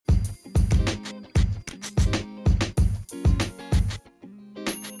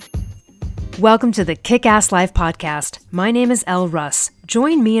Welcome to the Kick-Ass Life podcast. My name is Elle Russ.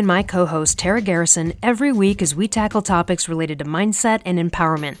 Join me and my co-host Tara Garrison every week as we tackle topics related to mindset and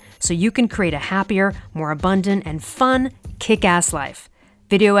empowerment so you can create a happier, more abundant, and fun kick-ass life.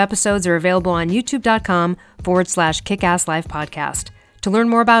 Video episodes are available on youtube.com/Kick-Ass-Life podcast. To learn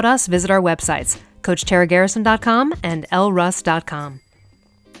more about us, visit our websites, CoachTaraGarrison.com and LRuss.com.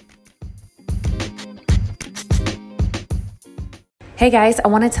 Hey guys, I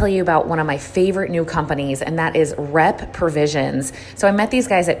want to tell you about one of my favorite new companies, and that is Rep Provisions. So I met these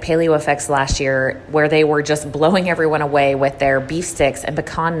guys at PaleoFX last year where they were just blowing everyone away with their beef sticks and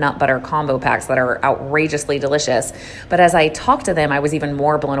pecan nut butter combo packs that are outrageously delicious. But as I talked to them, I was even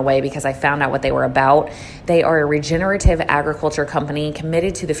more blown away because I found out what they were about. They are a regenerative agriculture company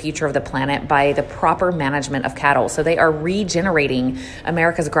committed to the future of the planet by the proper management of cattle. So they are regenerating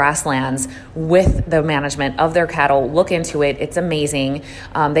America's grasslands with the management of their cattle. Look into it. It's amazing.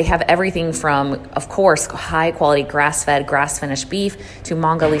 They have everything from, of course, high quality grass-fed, grass-finished beef to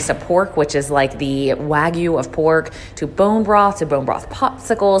Mongolisa pork, which is like the Wagyu of pork, to bone broth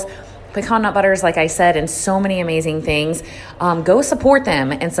popsicles, pecan nut butters, like I said, and so many amazing things. Go support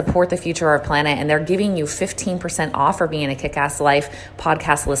them and support the future of our planet. And they're giving you 15% off for being a Kick-Ass Life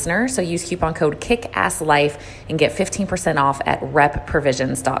podcast listener. So use coupon code KICKASSLIFE and get 15% off at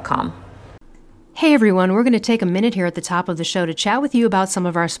repprovisions.com. Hey everyone, we're going to take a minute here at the top of the show to chat with you about some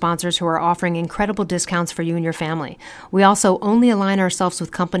of our sponsors who are offering incredible discounts for you and your family. We also only align ourselves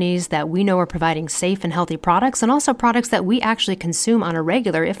with companies that we know are providing safe and healthy products, and also products that we actually consume on a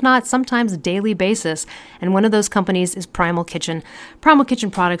regular, if not sometimes daily basis. And one of those companies is Primal Kitchen. Primal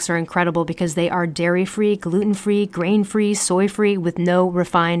Kitchen products are incredible because they are dairy-free, gluten-free, grain-free, soy-free with no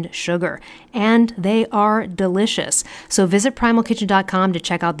refined sugar. And they are delicious. So visit primalkitchen.com to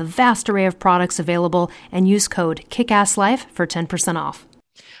check out the vast array of products available and use code KICKASSLIFE for 10% off.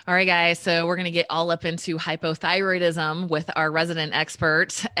 All right, guys. So we're going to get all up into hypothyroidism with our resident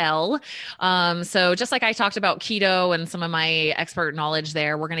expert, Elle. So just like I talked about keto and some of my expert knowledge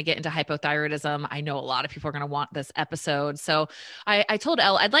there, we're going to get into hypothyroidism. I know a lot of people are going to want this episode. So I told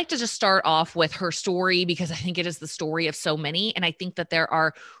Elle, I'd like to just start off with her story because I think it is the story of so many. And I think that there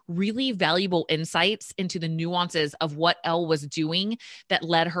are really valuable insights into the nuances of what Elle was doing that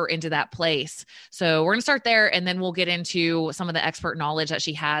led her into that place. So we're going to start there, and then we'll get into some of the expert knowledge that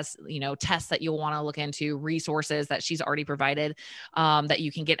she has, tests that you'll want to look into, resources that she's already provided that you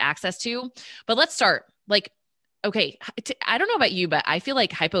can get access to. But let's start. Okay, I don't know about you, but I feel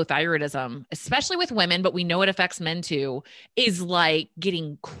like hypothyroidism, especially with women, but we know it affects men too, is like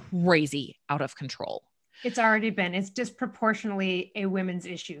getting crazy out of control. It's disproportionately a women's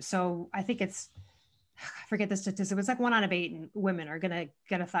issue. So I think I forget the statistic. It's like 1 out of 8 women are going to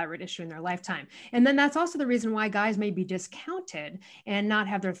get a thyroid issue in their lifetime. And then that's also the reason why guys may be discounted and not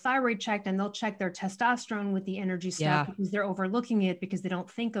have their thyroid checked, and they'll check their testosterone with the energy stuff because they're overlooking it because they don't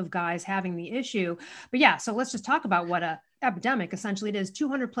think of guys having the issue. But yeah, so let's just talk about what a epidemic essentially it is.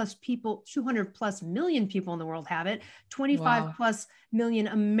 200 plus million people in the world have it. 25 plus million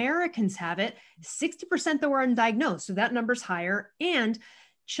Americans have it. 60% though are undiagnosed. So that number's higher. And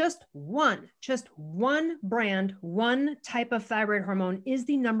just one brand, one type of thyroid hormone is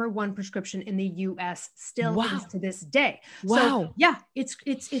the #1 prescription in the US still is to this day. Wow. So yeah, it's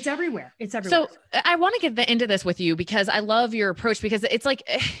everywhere. It's everywhere. So I want to get into this with you because I love your approach, because it's like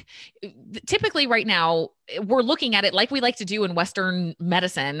typically right now we're looking at it like we like to do in Western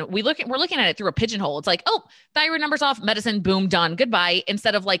medicine. We're looking at it through a pigeonhole. It's like, oh, thyroid numbers off, medicine, boom, done, goodbye.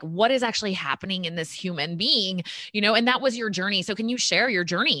 Instead of like, what is actually happening in this human being, and that was your journey. So can you share your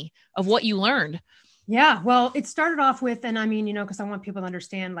journey of what you learned? Yeah, well, it started off with, and I mean, because I want people to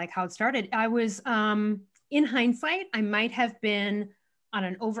understand like how it started. I was, in hindsight, I might have been on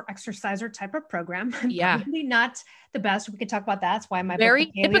an over-exerciser type of program. Yeah. Probably not the best. We can talk about that. That's why my very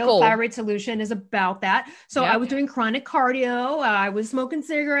book, typical Thyroid Solution, is about that. So I was doing chronic cardio. I was smoking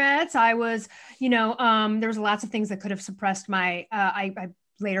cigarettes. I was, there was lots of things that could have suppressed my, I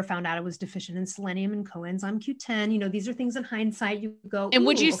later found out I was deficient in selenium and coenzyme Q10. These are things in hindsight you go, and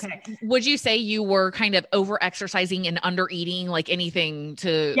would you say you were kind of over exercising and under eating, like anything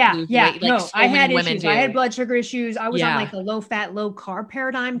to lose weight? Like no, I had issues. I had blood sugar issues. I was on like a low fat, low carb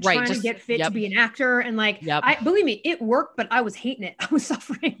paradigm, trying to get fit to be an actor. And believe me, it worked, but I was hating it. I was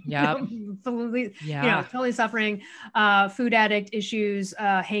suffering. Totally suffering, food addict issues,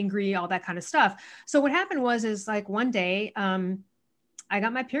 hangry, all that kind of stuff. So what happened was like one day, I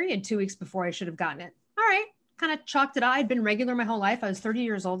got my period 2 weeks before I should have gotten it. All right. Kind of chalked it out. I'd been regular my whole life. I was 30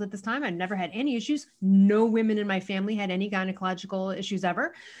 years old at this time. I'd never had any issues. No women in my family had any gynecological issues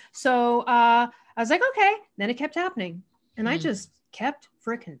ever. So I was like, okay. Then it kept happening. And I just kept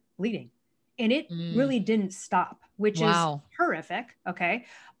freaking bleeding. And it really didn't stop, which is horrific. Okay.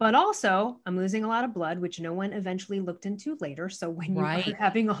 But also I'm losing a lot of blood, which no one eventually looked into later. So when you are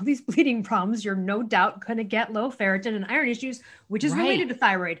having all these bleeding problems, you're no doubt going to get low ferritin and iron issues, which is related to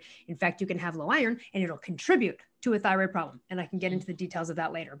thyroid. In fact, you can have low iron and it'll contribute to a thyroid problem. And I can get into the details of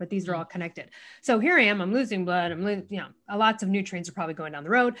that later, but these are all connected. So here I am, I'm losing blood. I'm losing, lots of nutrients are probably going down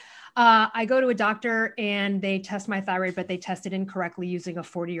the road. I go to a doctor and they test my thyroid, but they test it incorrectly using a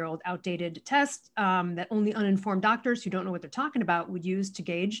 40-year-old outdated test that only uninformed doctors who don't know what they're talking about would use to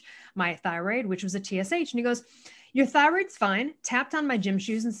gauge my thyroid, which was a TSH. And he goes, your thyroid's fine, tapped on my gym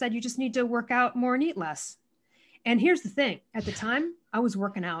shoes and said, you just need to work out more and eat less. And here's the thing. At the time I was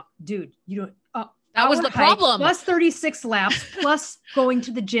working out, dude, that was the problem. Plus 36 laps, plus going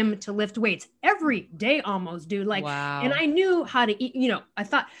to the gym to lift weights every day almost, dude. And I knew how to eat, I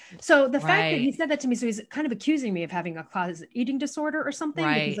thought, so the fact that he said that to me, so he's kind of accusing me of having a closet eating disorder or something.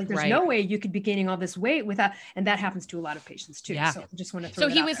 Because there's no way you could be gaining all this weight without, and that happens to a lot of patients too. So I just want to throw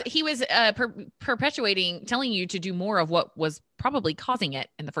he was perpetuating, telling you to do more of what was probably causing it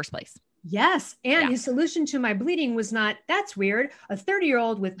in the first place. Yes. And his solution to my bleeding was not, that's weird. A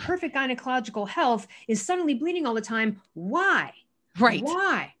 30-year-old with perfect gynecological health is suddenly bleeding all the time. Why? Right.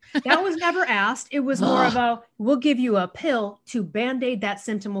 Why? That was never asked. It was more of a, we'll give you a pill to band-aid that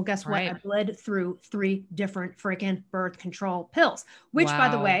symptom. Well, guess what? I bled through 3 different freaking birth control pills, which by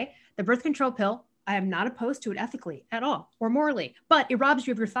the way, the birth control pill, I am not opposed to it ethically at all or morally, but it robs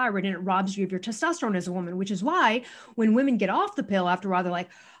you of your thyroid and it robs you of your testosterone as a woman, which is why when women get off the pill after a while, they're like,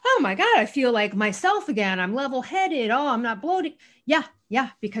 oh my God, I feel like myself again. I'm level-headed. Oh, I'm not bloated.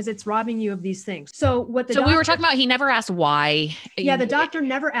 Yeah, because it's robbing you of these things. So we were talking about, he never asked why. Yeah, the doctor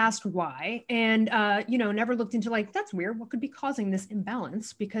never asked why. And, never looked into that's weird. What could be causing this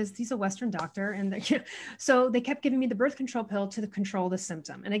imbalance? Because he's a Western doctor. And so they kept giving me the birth control pill to control the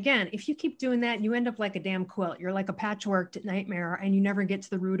symptom. And again, if you keep doing that, you end up like a damn quilt. You're like a patchwork nightmare and you never get to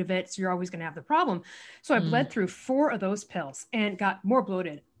the root of it. So you're always going to have the problem. So I bled through 4 of those pills and got more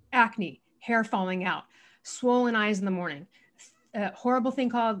bloated, acne, hair falling out, swollen eyes in the morning, a horrible thing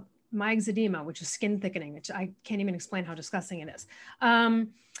called myxedema, which is skin thickening, which I can't even explain how disgusting it is.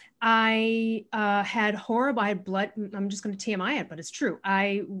 I had blood. I'm just going to TMI it, but it's true.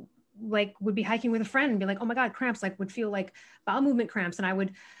 I would be hiking with a friend and be like, oh my God, cramps, would feel like bowel movement cramps. And I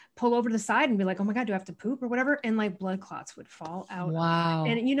would pull over to the side and be like, oh my God, do I have to poop or whatever? And blood clots would fall out. Wow.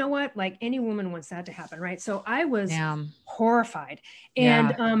 And you know what? Any woman wants that to happen, right? So I was horrified.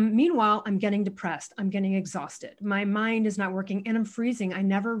 And meanwhile, I'm getting depressed. I'm getting exhausted. My mind is not working and I'm freezing. I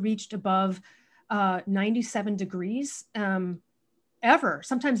never reached above 97 degrees ever,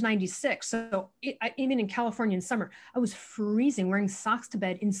 sometimes 96. So even in California in summer, I was freezing, wearing socks to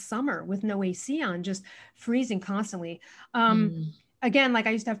bed in summer with no AC on, just freezing constantly. Again, I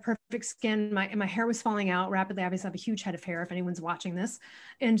used to have perfect skin. My hair was falling out rapidly. Obviously, I have a huge head of hair if anyone's watching this.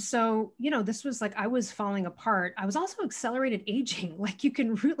 And so, this was I was falling apart. I was also accelerated aging. You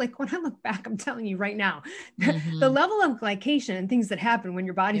can when I look back, I'm telling you right now, the level of glycation and things that happen when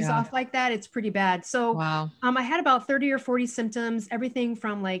your body's off like that, it's pretty bad. So I had about 30 or 40 symptoms, everything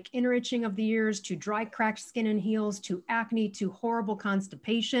from inner itching of the ears to dry, cracked skin and heels to acne to horrible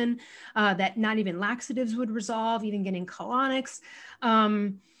constipation that not even laxatives would resolve, even getting colonics.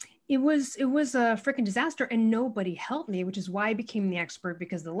 It was a freaking disaster and nobody helped me, which is why I became the expert,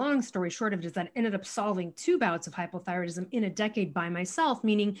 because the long story short of it is that I ended up solving 2 bouts of hypothyroidism in a decade by myself,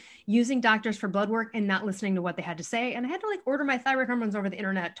 meaning using doctors for blood work and not listening to what they had to say. And I had to order my thyroid hormones over the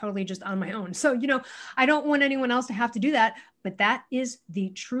internet, totally just on my own. So, I don't want anyone else to have to do that, but that is the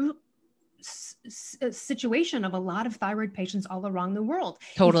true situation of a lot of thyroid patients all around the world.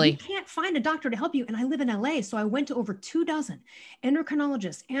 Totally. If you can't find a doctor to help you, and I live in LA, so I went to over 24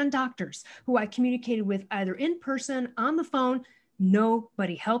 endocrinologists and doctors who I communicated with either in person, on the phone.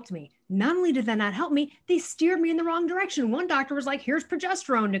 Nobody helped me. Not only did they not help me, they steered me in the wrong direction. One doctor was like, here's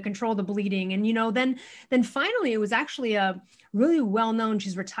progesterone to control the bleeding. And, then finally it was actually a really well-known,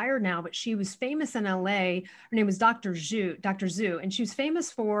 she's retired now, but she was famous in LA. Her name was Dr. Zhu, and she was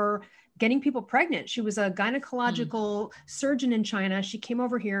famous for getting people pregnant. She was a gynecological surgeon in China. She came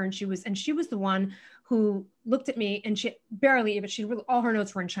over here and she was the one who looked at me and she barely, but all her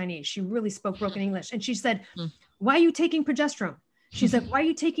notes were in Chinese. She really spoke broken English. And she said, why are you taking progesterone? She's like, why are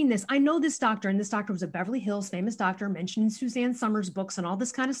you taking this? I know this doctor. And this doctor was a Beverly Hills famous doctor mentioned in Suzanne Summers' books and all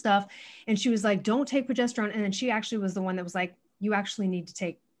this kind of stuff. And she was like, don't take progesterone. And then she actually was the one that was like, you actually need to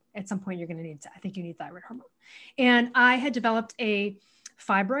take, at some point, you're going to need, I think you need thyroid hormone. And I had developed a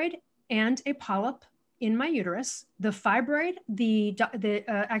fibroid and a polyp in my uterus. The fibroid, the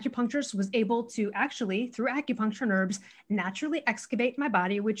acupuncturist was able to actually, through acupuncture nerves, naturally excavate my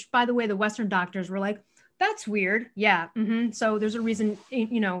body, which, by the way, the Western doctors were like, that's weird. Yeah. So there's a reason,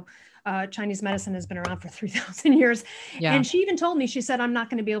 Chinese medicine has been around for 3,000 years. Yeah. And she even told me, she said, I'm not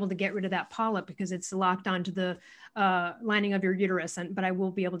going to be able to get rid of that polyp because it's locked onto the lining of your uterus, but I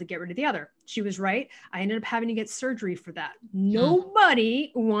will be able to get rid of the other. She was right. I ended up having to get surgery for that.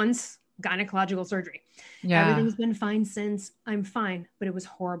 Nobody wants gynecological surgery. Yeah. Everything's been fine since. I'm fine, but it was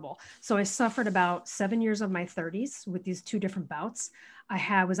horrible. So I suffered about 7 years of my 30s with these 2 different bouts.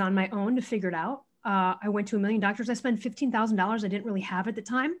 I was on my own to figure it out. I went to a million doctors. I spent $15,000 I didn't really have at the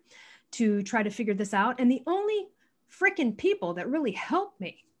time to try to figure this out. And the only freaking people that really helped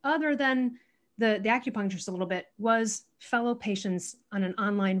me, other than the acupuncturist a little bit, was fellow patients on an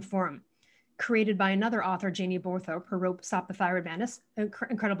online forum created by another author, Janie Borthorpe, who wrote Stop the Thyroid Madness,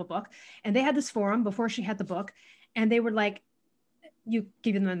 incredible book. And they had this forum before she had the book. And they were like, you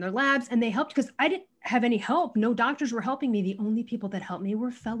give them in their labs, and they helped because I didn't have any help. No doctors were helping me. The only people that helped me were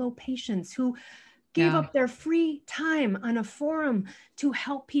fellow patients who gave up their free time on a forum to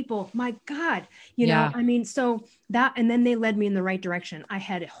help people. My God, you know, I mean, so that, and then they led me in the right direction. I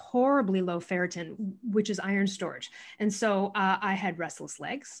had horribly low ferritin, which is iron storage. And so I had restless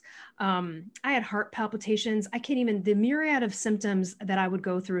legs. I had heart palpitations. I can't even, the myriad of symptoms that I would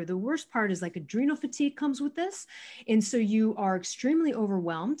go through. The worst part is like adrenal fatigue comes with this. And so you are extremely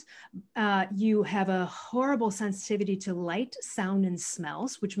overwhelmed. You have a horrible sensitivity to light, sound, and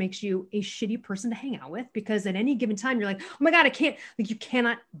smells, which makes you a shitty person to hang out with, because at any given time, you're like, oh my God, I can't, like, you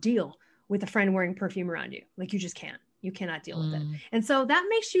cannot deal with a friend wearing perfume around you. Like, you just can't. You cannot deal with it. And so that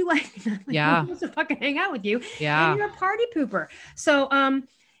makes you like who wants to fucking hang out with you. And you're a party pooper. So,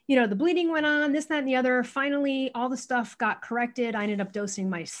 you know, the bleeding went on, this, that, and the other. Finally, all the stuff got corrected. I ended up dosing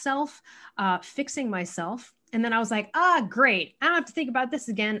myself, fixing myself. And then I was like, great. I don't have to think about this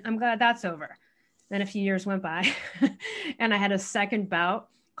again. I'm glad that's over. Then a few years went by and I had a second bout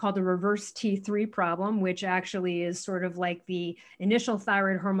called the reverse T3 problem, which actually is sort of like the initial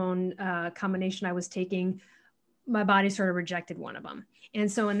thyroid hormone combination I was taking. My body sort of rejected one of them.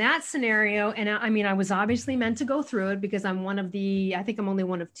 And so in that scenario, and I mean, I was obviously meant to go through it because I'm I think I'm only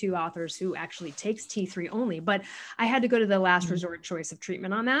one of 2 authors who actually takes T3 only, but I had to go to the last resort choice of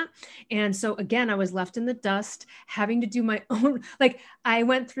treatment on that. And so again, I was left in the dust, having to do my own, like I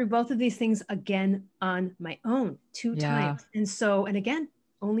went through both of these things again on my own 2 times. And so, and again,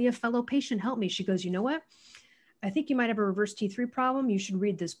 only a fellow patient helped me. She goes, you know what? I think you might have a reverse T3 problem. You should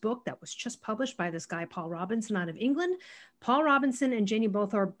read this book that was just published by this guy, Paul Robinson, out of England. Paul Robinson and Janie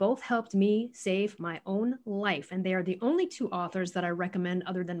Borthorpe both helped me save my own life. And they are the only 2 authors that I recommend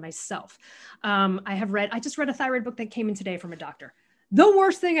other than myself. I just read a thyroid book that came in today from a doctor. The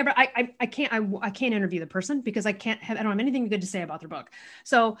worst thing ever. I can't interview the person because I don't have anything good to say about their book.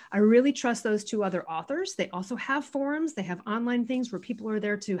 So I really trust those 2 other authors. They also have forums. They have online things where people are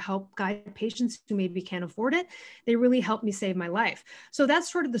there to help guide patients who maybe can't afford it. They really helped me save my life. So that's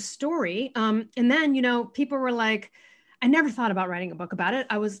sort of the story. And then, you know, people were like, I never thought about writing a book about it.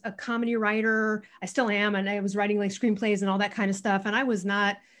 I was a comedy writer. I still am. And I was writing like screenplays and all that kind of stuff. And I was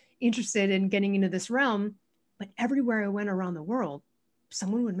not interested in getting into this realm, but everywhere I went around the world,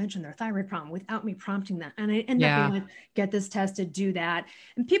 someone would mention their thyroid problem without me prompting that. And I ended up being like, get this tested, do that.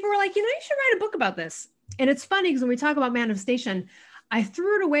 And people were like, you know, you should write a book about this. And it's funny because when we talk about manifestation, I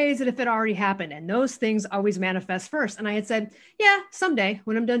threw it away as if it already happened. And those things always manifest first. And I had said, yeah, someday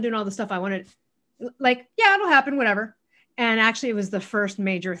when I'm done doing all the stuff I wanted, like, yeah, it'll happen, whatever. And actually it was the first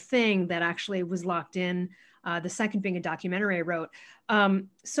major thing that actually was locked in. The second being a documentary I wrote.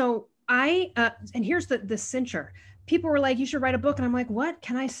 So and here's the cincher. People were like, you should write a book. And I'm like, what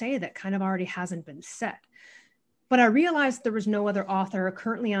can I say that kind of already hasn't been said? But I realized there was no other author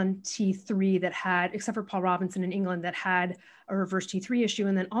currently on T3 that had, except for Paul Robinson in England, that had a reverse T3 issue,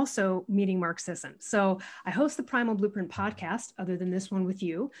 and then also meeting Mark Sisson. So I host the Primal Blueprint podcast, other than this one with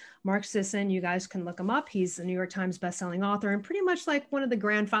you. Mark Sisson, you guys can look him up. He's a New York Times bestselling author and pretty much like one of the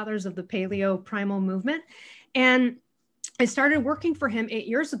grandfathers of the paleo primal movement. And I started working for him 8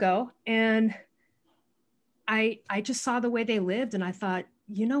 years ago, and I just saw the way they lived, and I thought,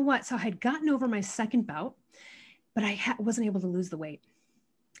 you know what? So I had gotten over my second bout, but I wasn't able to lose the weight,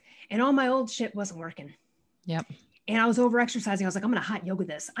 and all my old shit wasn't working. Yep. And I was over exercising. I was like, I'm going to hot yoga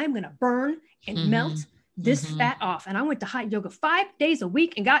this. I'm going to burn and melt this fat off. And I went to hot yoga 5 days a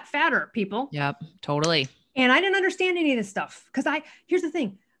week and got fatter, people. Yep. Totally. And I didn't understand any of this stuff. Cause here's the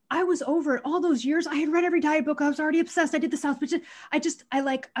thing. I was over it all those years. I had read every diet book. I was already obsessed. I did the South, but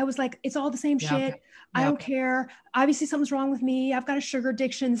I was like, it's all the same shit. I don't care. Obviously something's wrong with me. I've got a sugar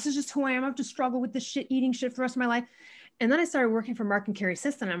addiction. This is just who I am. I have to struggle with this shit, eating shit for the rest of my life. And then I started working for Mark and Carrie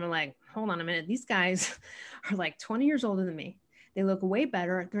Sisson. I'm like, hold on a minute. These guys are like 20 years older than me. They look way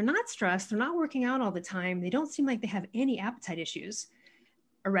better. They're not stressed. They're not working out all the time. They don't seem like they have any appetite issues.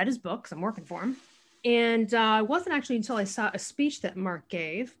 I read his book because I'm working for him. And it wasn't actually until I saw a speech that Mark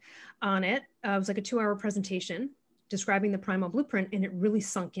gave on it. It was like a 2-hour presentation describing the Primal Blueprint, and it really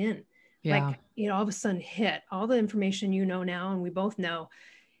sunk in. Yeah. Like, you know, all of a sudden hit all the information you know now, and we both know.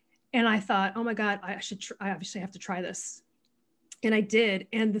 And I thought, oh my God, I obviously have to try this. And I did.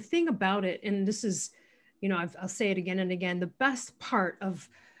 And the thing about it, and this is, you know, I'll say it again and again, the best part of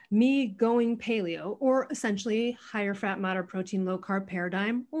me going paleo, or essentially higher fat, moderate protein, low carb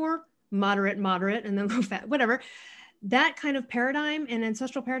paradigm, or moderate, and then low fat, whatever, that kind of paradigm and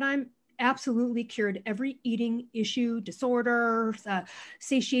ancestral paradigm absolutely cured every eating issue, disorder,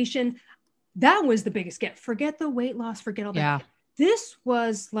 satiation. That was the biggest gift. Forget the weight loss, forget all that. Yeah. This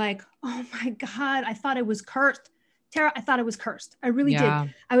was like, oh my God, I thought I was cursed. Tara, I thought I was cursed. I really did.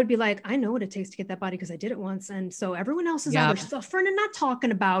 I would be like, I know what it takes to get that body because I did it once. And so everyone else is either suffering and not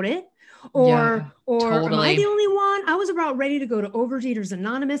talking about it, or am I the only one? I was about ready to go to Overeaters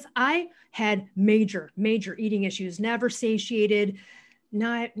Anonymous. I had major eating issues, never satiated.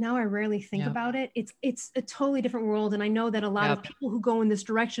 Now I rarely think about it. It's a totally different world. And I know that a lot of people who go in this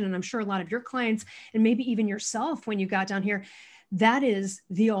direction, and I'm sure a lot of your clients and maybe even yourself, when you got down here, that is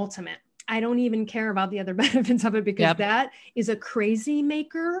the ultimate. I don't even care about the other benefits of it, because that is a crazy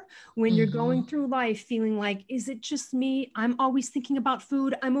maker when you're going through life feeling like, is it just me? I'm always thinking about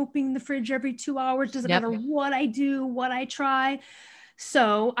food. I'm opening the fridge every 2 hours. Doesn't matter what I do, what I try.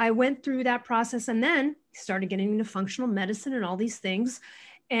 So I went through that process and then started getting into functional medicine and all these things,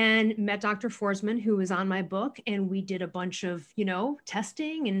 and met Dr. Forsman, who was on my book. And we did a bunch of, you know,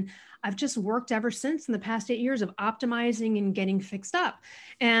 testing, and I've just worked ever since in the past 8 years of optimizing and getting fixed up.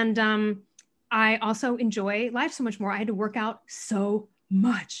 And I also enjoy life so much more. I had to work out so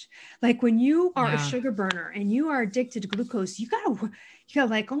much. Like when you are a sugar burner and you are addicted to glucose, you gotta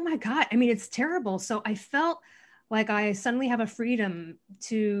like, oh my God. I mean, it's terrible. So I felt like I suddenly have a freedom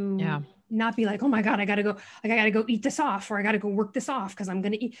to not be like, oh my God, I gotta go eat this off, or I gotta go work this off because I'm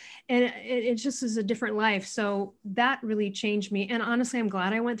gonna eat. And it just is a different life. So that really changed me. And honestly, I'm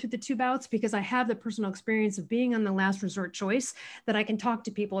glad I went through the 2 bouts, because I have the personal experience of being on the last resort choice that I can talk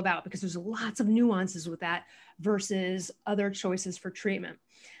to people about, because there's lots of nuances with that versus other choices for treatment.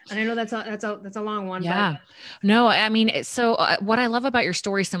 And I know that's a long one. Yeah. But. No, I mean, so what I love about your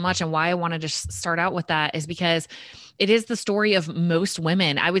story so much, and why I wanted to start out with that, is because it is the story of most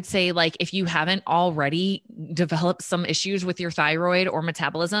women. I would say, like, if you haven't already developed some issues with your thyroid or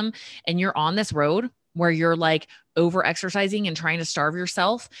metabolism, and you're on this road where you're like over exercising and trying to starve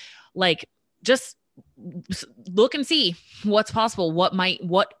yourself, like, just look and see what's possible,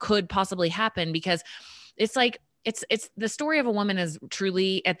 what could possibly happen, because it's like, it's the story of a woman is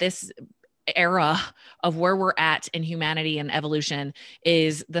truly, at this era of where we're at in humanity and evolution,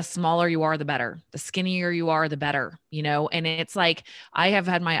 is the smaller you are, the better. The skinnier you are, the better, you know? And it's like, I have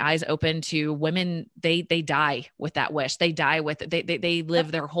had my eyes open to women. They die with that wish. They die with, they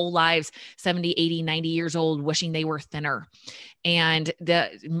live their whole lives, 70, 80, 90 years old, wishing they were thinner. And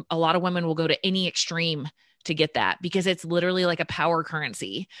a lot of women will go to any extreme to get that, because it's literally like a power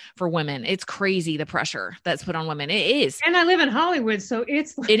currency for women. It's crazy, the pressure that's put on women. It is. And I live in Hollywood, so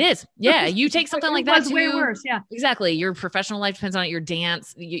it is. Yeah. You take something like that too. Way worse. Yeah, exactly. Your professional life depends on it. Your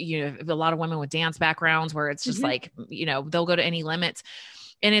dance, you know, a lot of women with dance backgrounds where it's just like, you know, they'll go to any limits.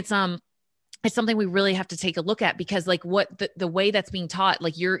 And it's something we really have to take a look at, because like what the way that's being taught,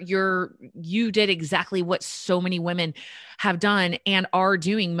 like you did exactly what so many women have done and are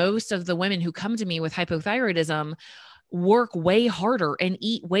doing. Most of the women who come to me with hypothyroidism work way harder and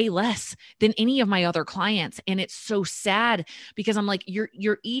eat way less than any of my other clients. And it's so sad, because I'm like,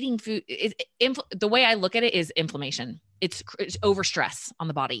 you're eating food. The way I look at it is inflammation. It's overstress on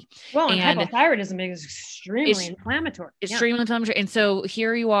the body. Well, and hypothyroidism is extremely inflammatory. Extremely inflammatory. And so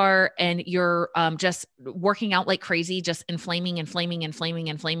here you are, and you're just working out like crazy, just inflaming. And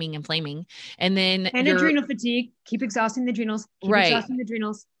then adrenal fatigue, keep exhausting the adrenals,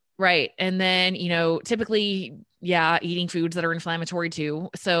 Right. And then, you know, typically, eating foods that are inflammatory too.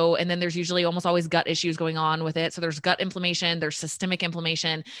 So, and then there's usually almost always gut issues going on with it. So there's gut inflammation, there's systemic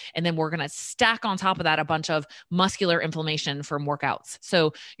inflammation, and then we're going to stack on top of that a bunch of muscular inflammation from workouts.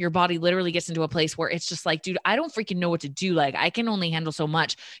 So your body literally gets into a place where it's just like, dude, I don't freaking know what to do. Like, I can only handle so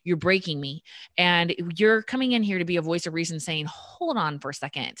much. You're breaking me. And you're coming in here to be a voice of reason, saying, hold on for a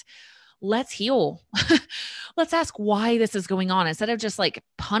second. let's heal. Let's ask why this is going on instead of just like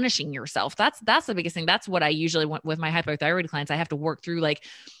punishing yourself. That's the biggest thing. That's what I usually want with my hypothyroid clients. I have to work through, like,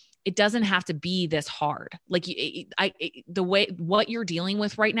 it doesn't have to be this hard. Like the way, what you're dealing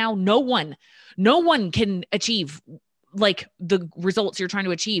with right now, no one can achieve like the results you're trying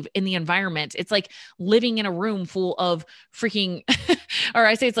to achieve in the environment. It's like living in a room full of freaking, or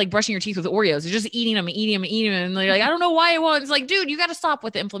I say it's like brushing your teeth with Oreos. You're just eating them. And they're like, I don't know why it won't. It's like, dude, you got to stop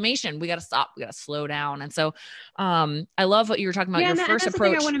with the inflammation. We got to stop. We got to slow down. And so I love what you were talking about. Your first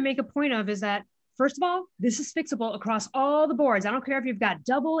approach. The thing I want to make a point of is that, first of all, this is fixable across all the boards. I don't care if you've got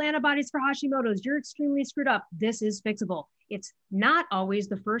double antibodies for Hashimoto's, you're extremely screwed up. This is fixable. It's not always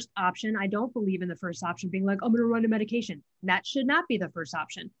the first option. I don't believe in the first option being like, I'm going to run a medication. That should not be the first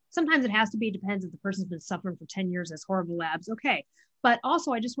option. Sometimes it has to be, depends if the person's been suffering for 10 years as horrible labs. Okay. But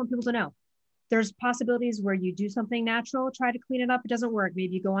also, I just want people to know there's possibilities where you do something natural, try to clean it up. It doesn't work.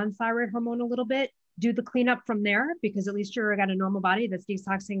 Maybe you go on thyroid hormone a little bit, do the cleanup from there, because at least you've got a normal body that's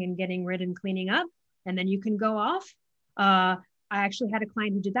detoxing and getting rid and cleaning up. And then you can go off. I actually had a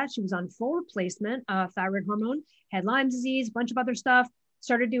client who did that. She was on full replacement, thyroid hormone, had Lyme disease, a bunch of other stuff,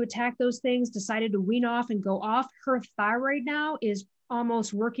 started to attack those things, decided to wean off and go off. Her thyroid now is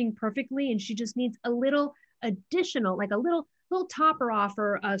almost working perfectly. And she just needs a little additional, like a little topper off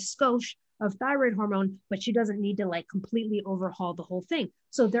or a skosh of thyroid hormone, but she doesn't need to like completely overhaul the whole thing.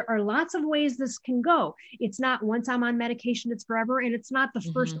 So there are lots of ways this can go. It's not once I'm on medication, it's forever. And it's not the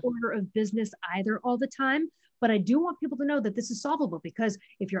first order of business either all the time. But I do want people to know that this is solvable, because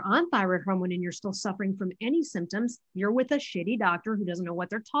if you're on thyroid hormone and you're still suffering from any symptoms, you're with a shitty doctor who doesn't know what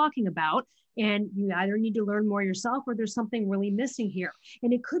they're talking about. And you either need to learn more yourself or there's something really missing here.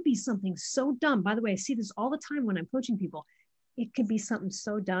 And it could be something so dumb. By the way, I see this all the time when I'm coaching people. It could be something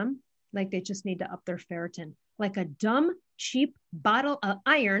so dumb, like they just need to up their ferritin. Like a dumb, cheap bottle of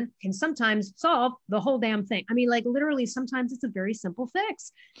iron can sometimes solve the whole damn thing. I mean, like literally, sometimes it's a very simple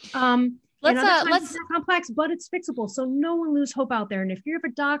fix. Let's more complex, but it's fixable. So no one lose hope out there. And if you have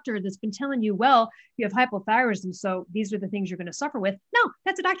a doctor that's been telling you, well, you have hypothyroidism, so these are the things you're going to suffer with. No,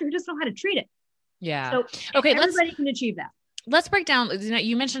 that's a doctor who doesn't know how to treat it. Yeah. So okay, everybody can achieve that. Let's break down.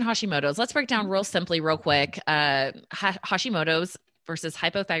 You mentioned Hashimoto's. Let's break down real simply, real quick. Hashimoto's versus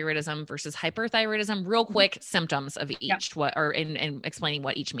hypothyroidism versus hyperthyroidism, real quick symptoms of each, and explaining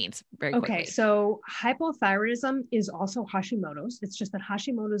what each means very quickly. Okay. So hypothyroidism is also Hashimoto's. It's just that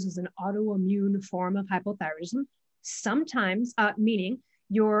Hashimoto's is an autoimmune form of hypothyroidism. Sometimes, meaning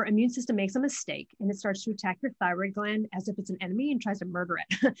your immune system makes a mistake and it starts to attack your thyroid gland as if it's an enemy and tries to murder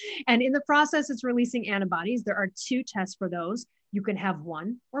it. And in the process, it's releasing antibodies. There are 2 tests for those. You can have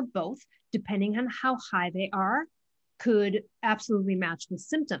one or both, depending on how high they are, could absolutely match the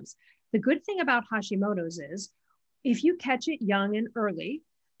symptoms. The good thing about Hashimoto's is if you catch it young and early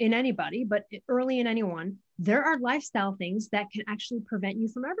in anybody, but early in anyone, there are lifestyle things that can actually prevent you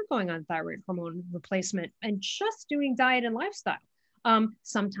from ever going on thyroid hormone replacement and just doing diet and lifestyle.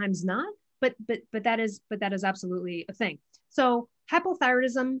 Sometimes not, but that is absolutely a thing. So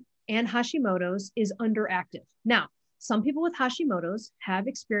hypothyroidism and Hashimoto's is underactive. Now, some people with Hashimoto's have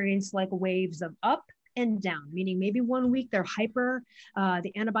experienced like waves of up and down, meaning maybe 1 week they're hyper,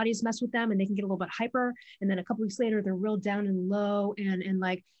 the antibodies mess with them and they can get a little bit hyper. And then a couple weeks later, they're real down and low. And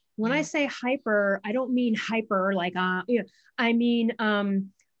like, when I say hyper, I don't mean hyper, like, I mean,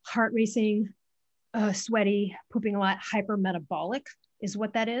 heart racing, sweaty, pooping a lot, hypermetabolic is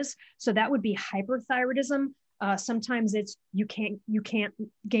what that is. So that would be hyperthyroidism. Sometimes it's, you can't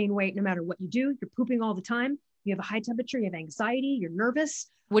gain weight no matter what you do. You're pooping all the time. You have a high temperature, you have anxiety, you're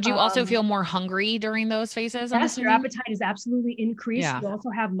nervous. Would you also feel more hungry during those phases? Yes, your appetite is absolutely increased. Yeah. You also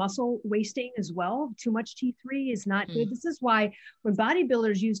have muscle wasting as well. Too much T3 is not good. This is why when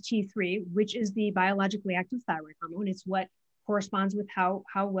bodybuilders use T3, which is the biologically active thyroid hormone, it's what corresponds with how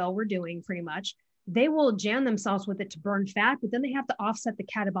well we're doing pretty much. They will jam themselves with it to burn fat, but then they have to offset the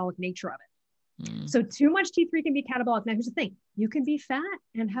catabolic nature of it. So too much T3 can be catabolic. Now here's the thing, you can be fat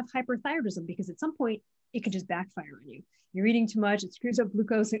and have hyperthyroidism because at some point it could just backfire on you. You're eating too much, it screws up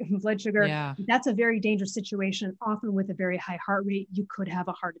glucose and blood sugar. Yeah. That's a very dangerous situation. Often with a very high heart rate, you could have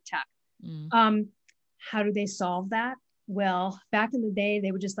a heart attack. How do they solve that? Well, back in the day,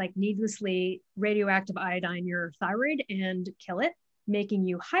 they would just like needlessly radioactive iodine your thyroid and kill it, making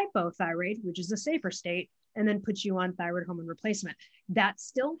you hypothyroid, which is a safer state, and then put you on thyroid hormone replacement. That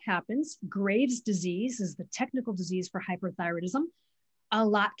still happens. Graves' disease is the technical disease for hyperthyroidism. A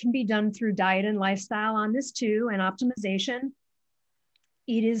lot can be done through diet and lifestyle on this too, and optimization.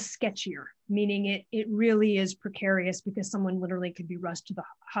 It is sketchier, meaning it really is precarious because someone literally could be rushed to the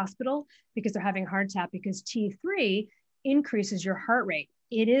hospital because they're having a heart attack because T3 increases your heart rate.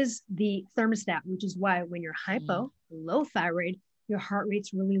 it is the thermostat, which is why when you're hypo, low thyroid, your heart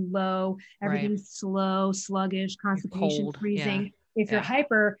rate's really low, everything's slow, sluggish, constipation, cold, freezing. If you're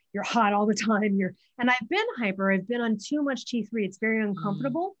hyper, you're hot all the time. And I've been hyper. I've been on too much T3. It's very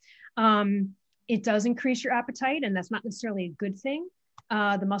uncomfortable. It does increase your appetite, and that's not necessarily a good thing.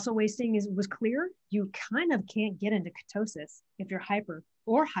 The muscle wasting was clear. You kind of can't get into ketosis if you're hyper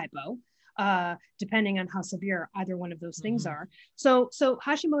or hypo, depending on how severe either one of those things are. So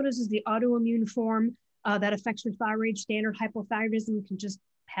Hashimoto's is the autoimmune form that affects your thyroid. Standard hypothyroidism can just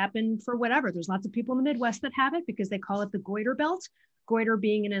happen for whatever. There's lots of people in the Midwest that have it because they call it the goiter belt. Goiter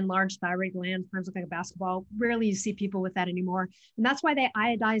being an enlarged thyroid gland, sometimes look like a basketball. Rarely you see people with that anymore. And that's why they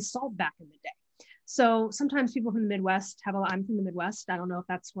iodized salt back in the day. So sometimes people from the Midwest I'm from the Midwest. I don't know if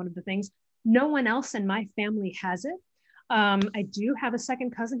that's one of the things. No one else in my family has it. I do have a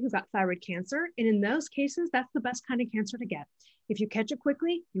second cousin who got thyroid cancer. And in those cases, that's the best kind of cancer to get. If you catch it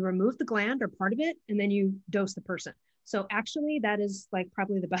quickly, you remove the gland or part of it, and then you dose the person. So actually that is like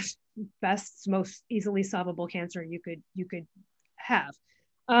probably the best, most easily solvable cancer you could have.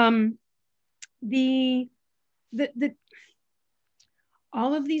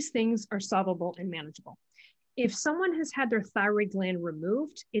 All of these things are solvable and manageable. If someone has had their thyroid gland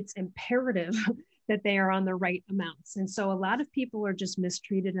removed, it's imperative that they are on the right amounts. And so a lot of people are just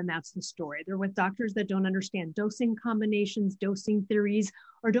mistreated, and that's the story. They're with doctors that don't understand dosing combinations, dosing theories,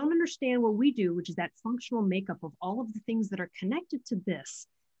 or don't understand what we do, which is that functional makeup of all of the things that are connected to this,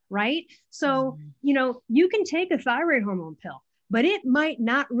 right? So, you can take a thyroid hormone pill, but it might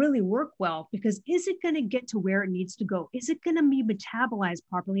not really work well because is it going to get to where it needs to go? Is it going to be metabolized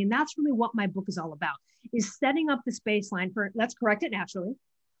properly? And that's really what my book is all about, is setting up this baseline for let's correct it naturally,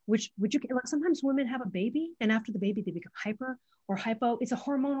 which you can, like sometimes women have a baby and after the baby, they become hyper or hypo. It's a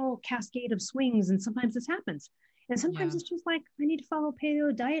hormonal cascade of swings. And sometimes this happens. And sometimes it's just like, I need to follow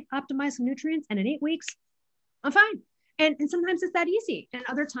paleo diet, optimize some nutrients. And in 8 weeks, I'm fine. And sometimes it's that easy. And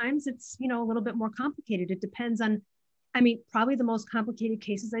other times it's, a little bit more complicated. It depends on, probably the most complicated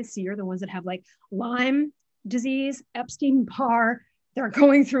cases I see are the ones that have like Lyme disease, Epstein-Barr, they're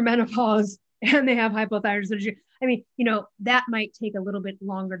going through menopause and they have hypothyroidism. That might take a little bit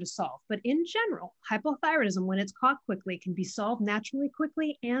longer to solve, but in general, hypothyroidism, when it's caught quickly, can be solved naturally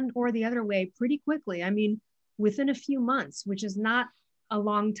quickly and or the other way pretty quickly. Within a few months, which is not a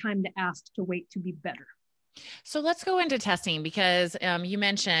long time to ask to wait to be better. So let's go into testing because you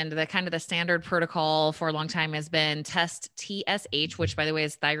mentioned that kind of the standard protocol for a long time has been test TSH, which by the way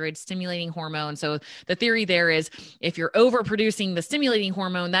is thyroid stimulating hormone. So the theory there is if you're overproducing the stimulating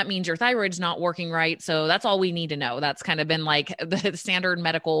hormone, that means your thyroid's not working right. So that's all we need to know. That's kind of been like the standard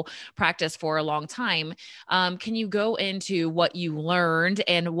medical practice for a long time. Can you go into what you learned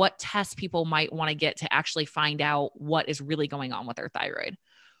and what tests people might want to get to actually find out what is really going on with their thyroid?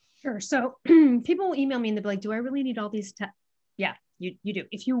 Sure. So people will email me and they'll be like, do I really need all these tests? Yeah, you do.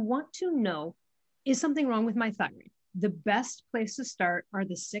 If you want to know, is something wrong with my thyroid? The best place to start are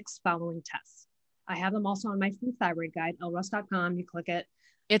the 6 following tests. I have them also on my free thyroid guide, lruss.com. You click it.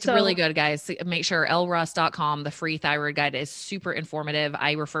 It's really good, guys. Make sure lruss.com, the free thyroid guide, is super informative.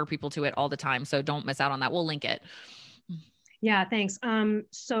 I refer people to it all the time. So don't miss out on that. We'll link it. Yeah, thanks.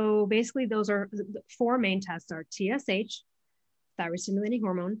 So basically those are the 4 main tests are TSH, thyroid stimulating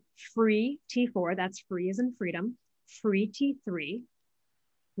hormone, free T4, that's free as in freedom, free T3,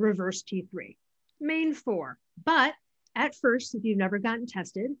 reverse T3, main 4. But at first, if you've never gotten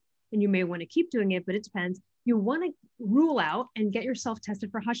tested, and you may want to keep doing it, but it depends, you want to rule out and get yourself tested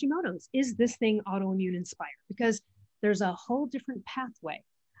for Hashimoto's. Is this thing autoimmune inspired? Because there's a whole different pathway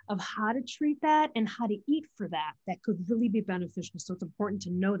of how to treat that and how to eat for that could really be beneficial. So it's important to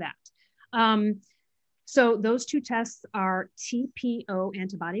know that. So those 2 tests are TPO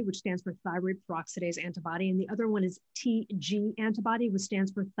antibody, which stands for thyroid peroxidase antibody. And the other one is TG antibody, which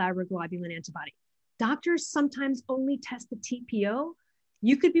stands for thyroglobulin antibody. Doctors sometimes only test the TPO.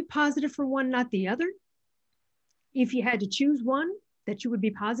 You could be positive for one, not the other. If you had to choose one that you would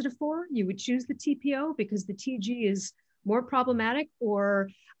be positive for, you would choose the TPO because the TG is more problematic, or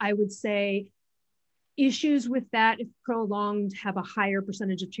I would say issues with that, if prolonged, have a higher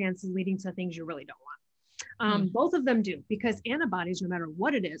percentage of chances leading to things you really don't want. Both of them do, because antibodies, no matter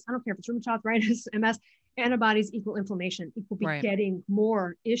what it is, I don't care if it's rheumatoid arthritis, MS, antibodies equal inflammation, equal getting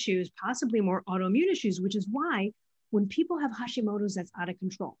more issues, possibly more autoimmune issues, which is why when people have Hashimoto's that's out of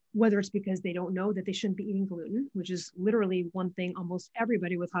control, whether it's because they don't know that they shouldn't be eating gluten, which is literally one thing almost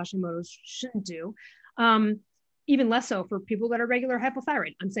everybody with Hashimoto's shouldn't do, even less so for people that are regular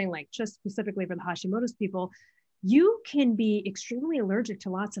hypothyroid. I'm saying like just specifically for the Hashimoto's people, you can be extremely allergic to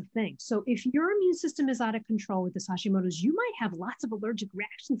lots of things. So if your immune system is out of control with the Hashimoto's, you might have lots of allergic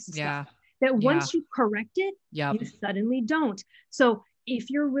reactions to stuff that once you correct it, you suddenly don't. So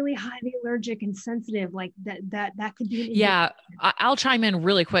if you're really highly allergic and sensitive, like that could be an I'll chime in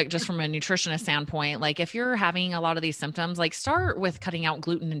really quick just from a nutritionist standpoint. Like if you're having a lot of these symptoms, like start with cutting out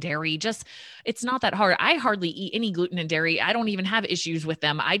gluten and dairy. Just, it's not that hard. I hardly eat any gluten and dairy. I don't even have issues with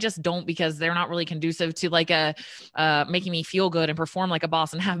them. I just don't, because they're not really conducive to like making me feel good and perform like a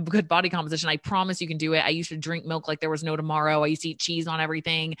boss and have good body composition. I promise you can do it. I used to drink milk like there was no tomorrow. I used to eat cheese on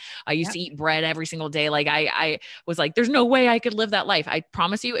everything. I used to eat bread every single day. Like I was like, there's no way I could live that life. I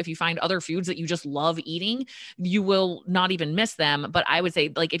promise you, if you find other foods that you just love eating, you will not even miss them. But I would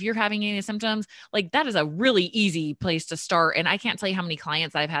say, like, if you're having any symptoms, like that is a really easy place to start. And I can't tell you how many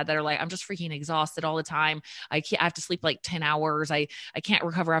clients I've had that are like, I'm just freaking exhausted all the time. I have to sleep like 10 hours. I can't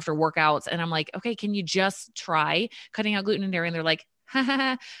recover after workouts. And I'm like, okay, can you just try cutting out gluten and dairy? And they're like,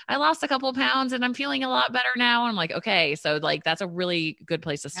 I lost a couple of pounds and I'm feeling a lot better now. And I'm like, okay, so like, that's a really good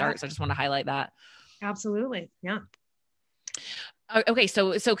place to start. So I just want to highlight that. Absolutely. Yeah. Okay.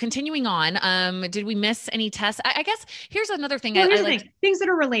 So continuing on, did we miss any tests? I guess here's another thing. Well, things that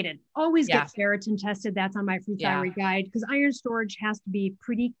are related. Always get ferritin tested. That's on my free thyroid guide, because iron storage has to be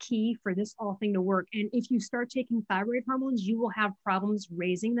pretty key for this whole thing to work. And if you start taking thyroid hormones, you will have problems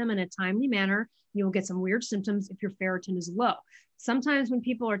raising them in a timely manner. You'll get some weird symptoms if your ferritin is low. Sometimes when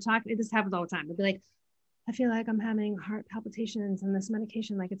people are talking, this happens all the time. They'll be like, I feel like I'm having heart palpitations and this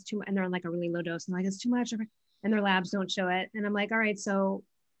medication, like it's too much. And they're on like a really low dose and like, it's too much. And their labs don't show it. And I'm like, all right, so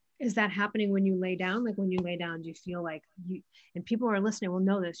is that happening when you lay down? Like when you lay down, do you feel like and people who are listening will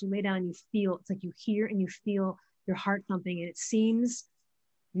know this, you lay down, you feel, it's like you hear and you feel your heart thumping and it seems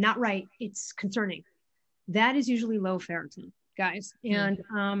not right. It's concerning. That is usually low ferritin, guys. And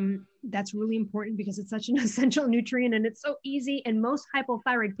that's really important because it's such an essential nutrient and it's so easy. And most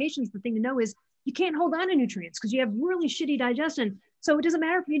hypothyroid patients, the thing to know is you can't hold on to nutrients because you have really shitty digestion. So it doesn't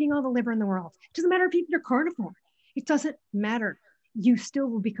matter if you're eating all the liver in the world. It doesn't matter if you're carnivore. It doesn't matter. You still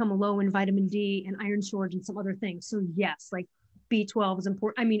will become low in vitamin D and iron storage and some other things. So yes, like B12 is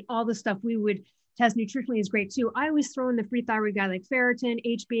important. I mean, all the stuff we would test nutritionally is great too. I always throw in the free thyroid guide, like ferritin,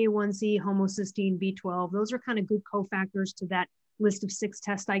 HbA1c, homocysteine, B12. Those are kind of good cofactors to that list of 6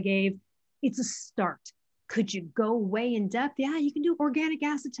 tests I gave. It's a start. Could you go way in depth? Yeah, you can do organic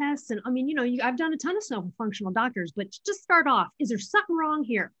acid tests. And I mean, you know, I've done a ton of stuff with functional doctors, but just start off. Is there something wrong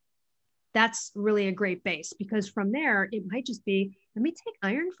here? That's really a great base, because from there, it might just be, let me take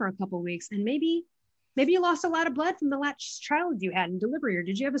iron for a couple of weeks. And maybe you lost a lot of blood from the last child you had in delivery, or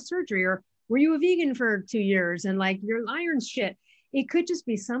did you have a surgery, or were you a vegan for 2 years and like your iron's shit? It could just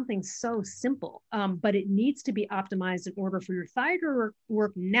be something so simple, but it needs to be optimized in order for your thyroid to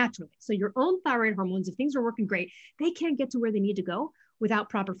work naturally. So your own thyroid hormones, if things are working great, they can't get to where they need to go without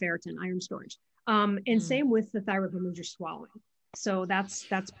proper ferritin, iron storage. Same with the thyroid hormones you're swallowing. So that's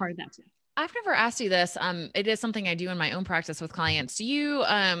part of that too. I've never asked you this. It is something I do in my own practice with clients. Do you,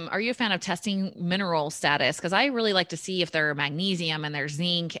 are you a fan of testing mineral status? Because I really like to see if there's magnesium and there's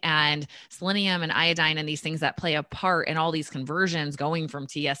zinc and selenium and iodine and these things that play a part in all these conversions going from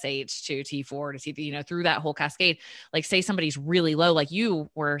TSH to T4 to T3, you know, through that whole cascade. Like say somebody's really low, like you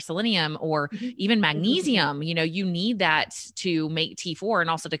were selenium or even magnesium, you know, you need that to make T4 and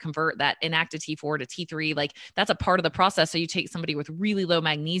also to convert that inactive T4 to T3. Like that's a part of the process. So you take somebody with really low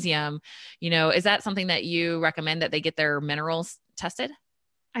magnesium, you know, is that something that you recommend that they get their minerals tested?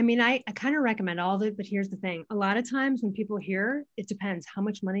 I mean, I kind of recommend all of it, but here's the thing. A lot of times when people hear, it depends. How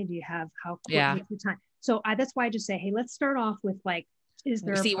much money do you have? How quickly your time? So that's why I just say, hey, let's start off with like, is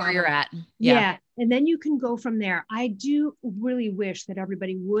there see where you're at? Yeah. And then you can go from there. I do really wish that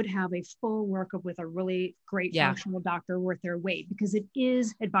everybody would have a full workup with a really great functional doctor worth their weight, because it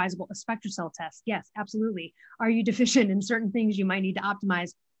is advisable. A SpectraCell test. Yes, absolutely. Are you deficient in certain things you might need to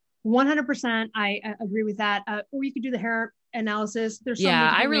optimize? 100%. I agree with that. Or you could do the hair analysis. There's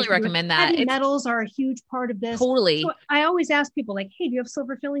I really recommend that. Heavy metals are a huge part of this. Totally. So I always ask people like, hey, do you have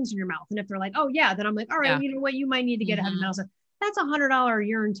silver fillings in your mouth? And if they're like, oh yeah, then I'm like, all right, you know what? You might need to get a heavy metals. That's $100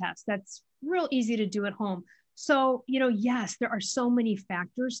 urine test. That's real easy to do at home. So, you know, yes, there are so many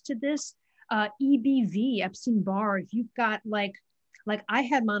factors to this. EBV, Epstein-Barr, if you've got like I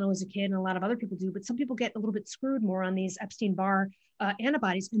had mono as a kid and a lot of other people do, but some people get a little bit screwed more on these Epstein-Barr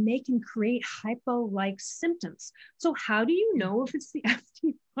antibodies, and they can create hypo-like symptoms. So how do you know if it's the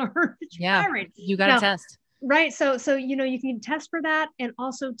Epstein-Barr? You got to test. Right. So, you know, you can test for that. And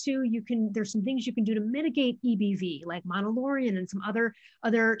also too, there's some things you can do to mitigate EBV, like monolaurin and some other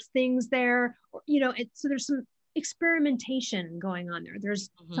things there, you know, so there's some experimentation going on there. There's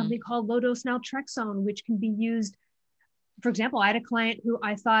something called low dose naltrexone, which can be used. For example, I had a client who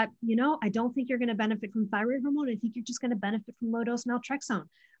I thought, I don't think you're going to benefit from thyroid hormone. I think you're just going to benefit from low dose naltrexone.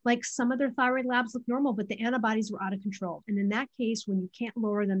 Like some of their thyroid labs look normal, but the antibodies were out of control. And in that case, when you can't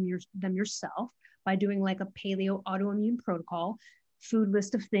lower them yourself by doing like a paleo autoimmune protocol, food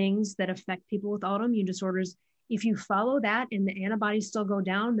list of things that affect people with autoimmune disorders, if you follow that and the antibodies still go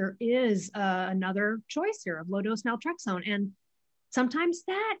down, there is another choice here of low dose naltrexone. And sometimes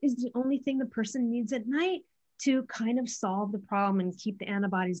that is the only thing the person needs at night to kind of solve the problem and keep the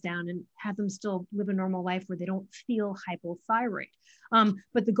antibodies down and have them still live a normal life where they don't feel hypothyroid.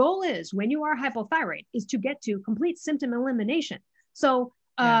 But the goal is, when you are hypothyroid, is to get to complete symptom elimination. So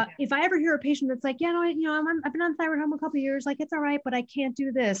if I ever hear a patient that's like, I've been on thyroid hormone a couple of years, like, it's all right, but I can't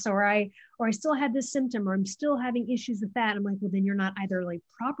do this, or I still had this symptom, or I'm still having issues with that. I'm like, well, then you're not either like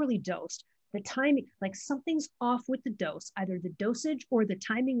properly dosed, the timing, like something's off with the dose, either the dosage or the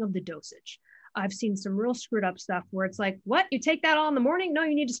timing of the dosage. I've seen some real screwed up stuff where it's like, what, you take that all in the morning? No,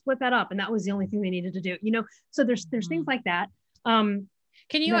 you need to split that up. And that was the only thing they needed to do, so there's things like that.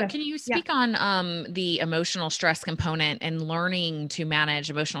 Can you speak on the emotional stress component and learning to manage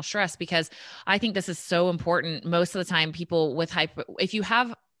emotional stress? Because I think this is so important. Most of the time, people with if you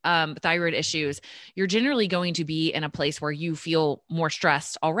have thyroid issues, you're generally going to be in a place where you feel more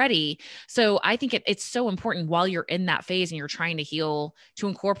stressed already. So I think it's so important while you're in that phase and you're trying to heal, to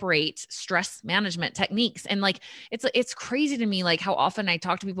incorporate stress management techniques. And like, it's crazy to me, like how often I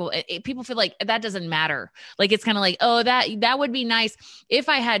talk to people, people feel like that doesn't matter. Like, it's kind of like, oh, that would be nice if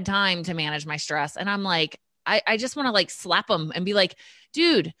I had time to manage my stress. And I'm like, I just want to like slap them and be like,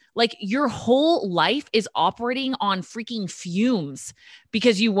 dude, like your whole life is operating on freaking fumes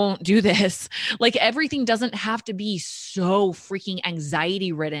because you won't do this. Like everything doesn't have to be so freaking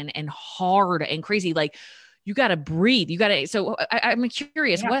anxiety ridden and hard and crazy. Like you got to breathe. So I'm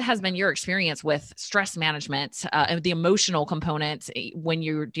curious, what has been your experience with stress management and the emotional component when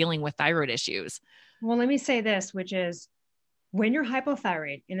you're dealing with thyroid issues? Well, let me say this, which is, when you're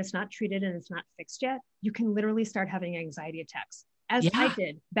hypothyroid and it's not treated and it's not fixed yet, you can literally start having anxiety attacks, as I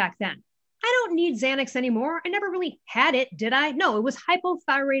did back then. I don't need Xanax anymore. I never really had it, did I? No, it was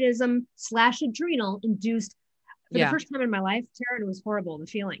hypothyroidism / adrenal induced for the first time in my life, Tara, and it was horrible, the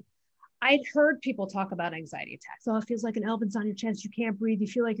feeling. I'd heard people talk about anxiety attacks. Oh, it feels like an elephant's on your chest. You can't breathe. You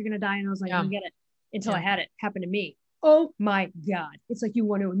feel like you're going to die. And I was like, I get it, until I had it happen to me. Oh my God. It's like you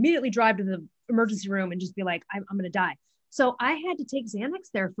want to immediately drive to the emergency room and just be like, I'm going to die. So I had to take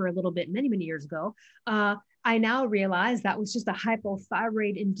Xanax there for a little bit, many, many years ago. I now realize that was just a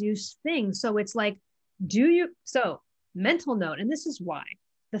hypothyroid induced thing. So it's like, so mental note, and this is why.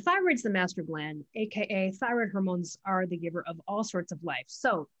 The thyroid's the master gland, AKA thyroid hormones are the giver of all sorts of life.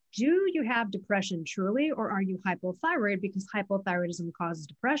 So do you have depression truly, or are you hypothyroid because hypothyroidism causes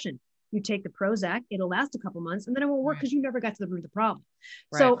depression? You take the Prozac, it'll last a couple months, and then it won't work because you never got to the root of the problem.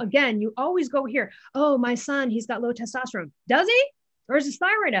 Right. So again, you always go here. Oh, my son, he's got low testosterone. Does he? Or is his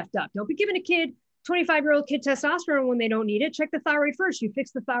thyroid effed up? Don't be giving a kid, 25-year-old kid, testosterone when they don't need it. Check the thyroid first. You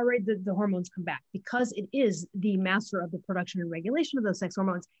fix the thyroid, the hormones come back, because it is the master of the production and regulation of those sex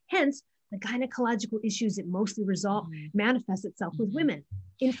hormones. Hence, the gynecological issues it mostly manifests itself with women.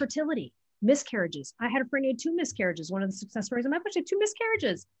 Infertility, miscarriages. I had a friend who had 2 miscarriages. One of the success stories in my book had 2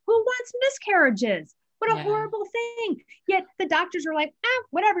 miscarriages. Who wants miscarriages? What a horrible thing. Yet the doctors are like,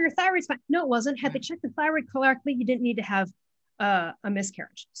 whatever, your thyroid's fine. No, it wasn't. Had they checked the thyroid correctly, you didn't need to have a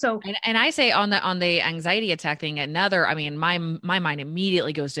miscarriage. So, and I say on the anxiety attack thing, my mind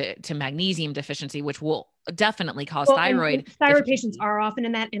immediately goes to magnesium deficiency, which will definitely cause thyroid. Thyroid patients are often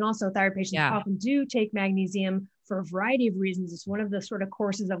in that. And also thyroid patients often do take magnesium for a variety of reasons. It's one of the sort of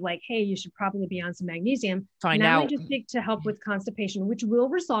courses of like, hey, you should probably be on some magnesium. Find out. Not only just to help with constipation, which will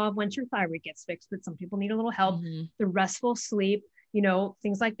resolve once your thyroid gets fixed, but some people need a little help. The restful sleep,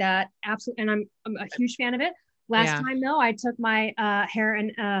 things like that. Absolutely. And I'm a huge fan of it. Last time though, I took my hair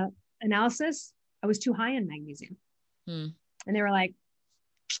and analysis. I was too high in magnesium. And they were like,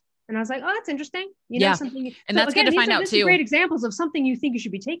 and I was like, oh, that's interesting. Something. And that's good to find out too. Great examples of something you think you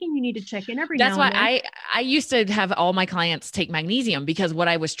should be taking. You need to check in every now and then. That's why I used to have all my clients take magnesium, because what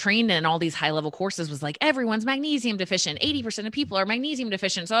I was trained in all these high level courses was like, everyone's magnesium deficient. 80% of people are magnesium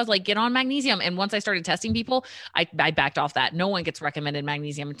deficient. So I was like, get on magnesium. And once I started testing people, I backed off that. No one gets recommended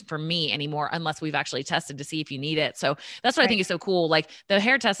magnesium for me anymore, unless we've actually tested to see if you need it. So that's what I think is so cool. Like the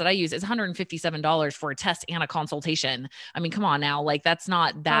hair test that I use is $157 for a test and a consultation. I mean, come on now. Like that's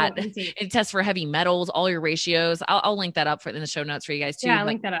not that It tests for heavy metals, all your ratios. I'll link that up in the show notes for you guys too. Yeah,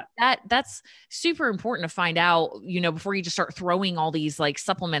 link that up. That's super important to find out, before you just start throwing all these like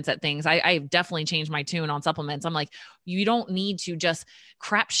supplements at things. I've definitely changed my tune on supplements. I'm like, you don't need to just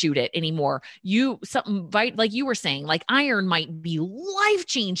crapshoot it anymore. Like you were saying, like iron might be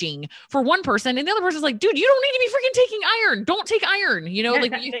life-changing for one person, and the other person's like, dude, you don't need to be freaking taking iron. Don't take iron. You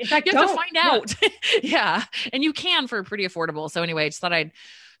have to find out. Yeah. And you can for pretty affordable. So anyway, I just thought I'd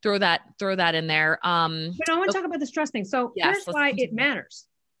throw that in there. I want to talk about the stress thing. So here's why it matters,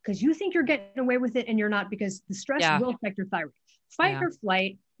 because you think you're getting away with it and you're not, because the stress will affect your thyroid. Fight or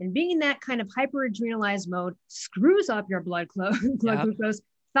flight, and being in that kind of hyperadrenalized mode screws up your blood glucose.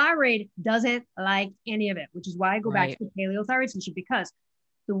 Thyroid doesn't like any of it, which is why I go back to the paleothyroid solution, because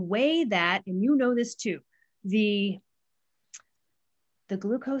the way that, and this too, the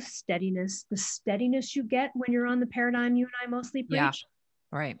glucose steadiness, the steadiness you get when you're on the paradigm you and I mostly preach,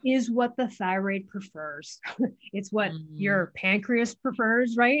 is what the thyroid prefers. It's what your pancreas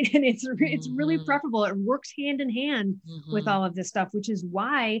prefers, right? And it's really preferable. It works hand in hand with all of this stuff, which is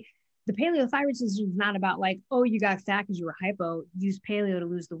why the paleothyroid system is not about like, oh, you got fat because you were hypo, use paleo to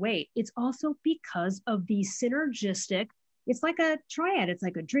lose the weight. It's also because of the synergistic, it's like a triad. It's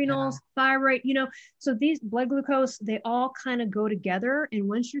like adrenals, thyroid, so these blood glucose, they all kind of go together. And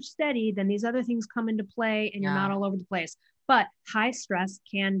once you're steady, then these other things come into play and you're not all over the place. But high stress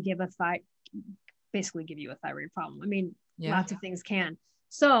can basically give you a thyroid problem. I mean, lots of things can.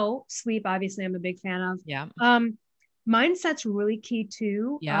 So sleep, obviously, I'm a big fan of. Yeah. Mindset's really key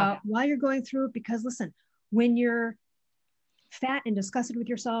too, while you're going through it, because listen, when you're fat and disgusted with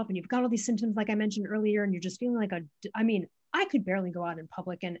yourself and you've got all these symptoms, like I mentioned earlier, and you're just feeling like I could barely go out in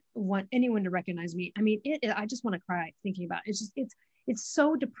public and want anyone to recognize me. I mean, I just want to cry thinking about it. It's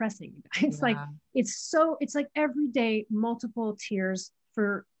so depressing. It's like, it's like every day, multiple tears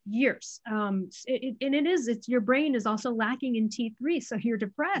for years. It's your brain is also lacking in T3. So you're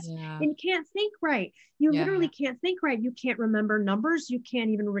depressed and you can't think right. You literally can't think right. You can't remember numbers. You can't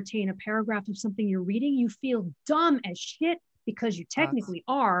even retain a paragraph of something you're reading. You feel dumb as shit because you technically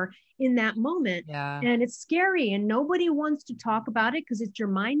are in that moment. And it's scary and nobody wants to talk about it because it's your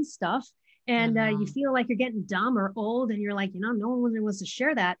mind stuff. And you feel like you're getting dumb or old and you're like, no one wants to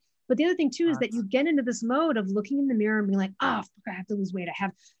share that. But the other thing too, is that you get into this mode of looking in the mirror and being like, oh, fuck, I have to lose weight. I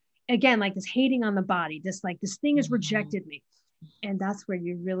have, again, like this hating on the body, this thing has rejected me. And that's where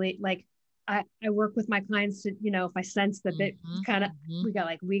you really like, I work with my clients to, if I sense that they kind of, we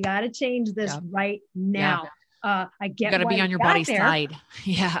got to change this right now. I get, you gotta be on your body's side.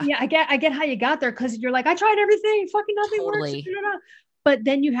 Yeah. I get how you got there. Cause you're like, I tried everything, fucking nothing works. But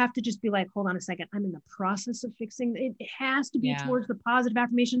then you have to just be like, hold on a second. I'm in the process of fixing it. It has to be towards the positive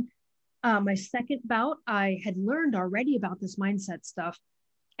affirmation. My second bout, I had learned already about this mindset stuff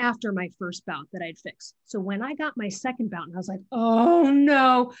after my first bout that I'd fixed. So when I got my second bout and I was like, oh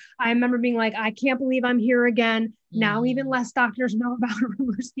no, I remember being like, I can't believe I'm here again. Now even less doctors know about a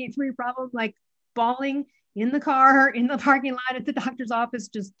reverse T3 problem, like bawling in the car, in the parking lot at the doctor's office,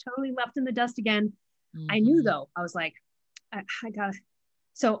 just totally left in the dust again. I knew though, I was like, I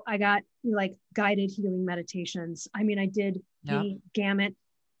got like guided healing meditations. I mean, I did the gamut.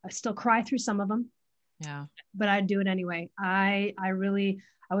 I still cry through some of them. Yeah. But I'd do it anyway. I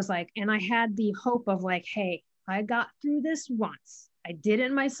was like, and I had the hope of like, hey, I got through this once. I did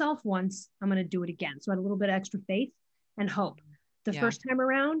it myself once. I'm going to do it again. So I had a little bit of extra faith and hope. The first time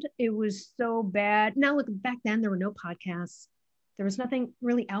around, it was so bad. Now look, back then there were no podcasts. There was nothing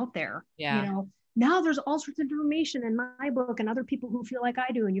really out there. Yeah. Now there's all sorts of information in my book and other people who feel like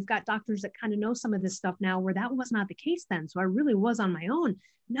I do. And you've got doctors that kind of know some of this stuff now, where that was not the case then. So I really was on my own.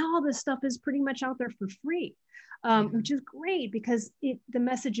 Now all this stuff is pretty much out there for free, which is great because the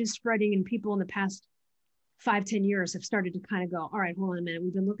message is spreading, and people in the past 5-10 years have started to kind of go, all right, hold on a minute.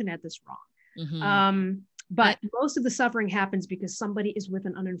 We've been looking at this wrong. But most of the suffering happens because somebody is with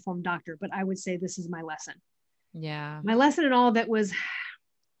an uninformed doctor. But I would say this is my lesson. Yeah. My lesson in all of it was,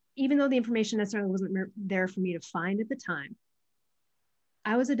 even though the information necessarily wasn't there for me to find at the time,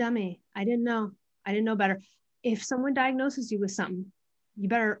 I was a dummy. I didn't know better. If someone diagnoses you with something, you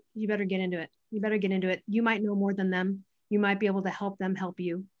better get into it. You better get into it. You might know more than them. You might be able to help them help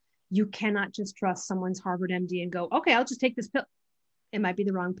you. You cannot just trust someone's Harvard MD and go, okay, I'll just take this pill. It might be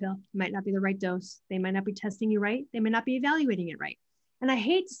the wrong pill. It might not be the right dose. They might not be testing you right. They may not be evaluating it right. And I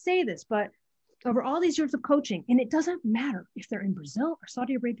hate to say this, but over all these years of coaching, and it doesn't matter if they're in Brazil or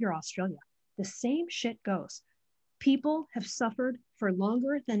Saudi Arabia or Australia, the same shit goes. People have suffered for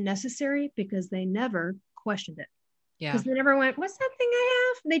longer than necessary because they never questioned it. Yeah. Because they never went, what's that thing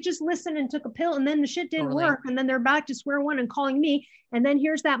I have? They just listened and took a pill, and then the shit didn't work. And then they're back to square one and calling me. And then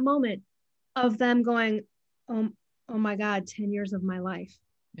here's that moment of them going, oh my God, 10 years of my life.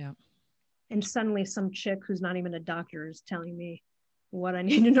 Yeah. And suddenly some chick who's not even a doctor is telling me what I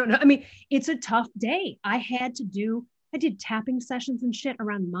need to know. I mean, it's a tough day. I did tapping sessions and shit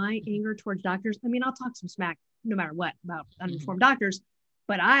around my anger towards doctors. I mean, I'll talk some smack no matter what about uninformed doctors,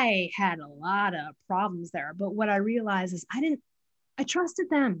 but I had a lot of problems there. But what I realized is I trusted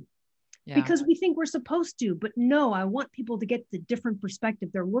them because we think we're supposed to, but no, I want people to get the different perspective.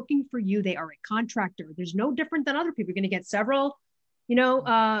 They're working for you. They are a contractor. There's no different than other people. You're going to get several,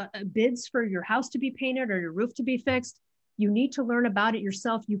 bids for your house to be painted or your roof to be fixed. You need to learn about it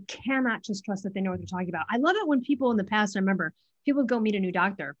yourself. You cannot just trust that they know what they're talking about. I love it when people in the past, I remember people would go meet a new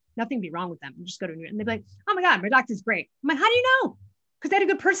doctor. Nothing be wrong with them. Just go to and they'd be like, oh my God, my doctor's great. I'm like, how do you know? Because they had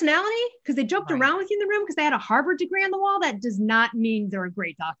a good personality? Because they joked around with you in the room? Because they had a Harvard degree on the wall? That does not mean they're a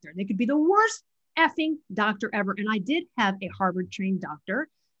great doctor. They could be the worst effing doctor ever. And I did have a Harvard trained doctor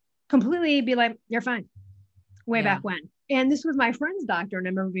completely be like, you're fine. Way back when. And this was my friend's doctor. And I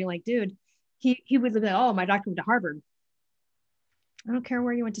remember being like, dude, he would be like, oh, my doctor went to Harvard. I don't care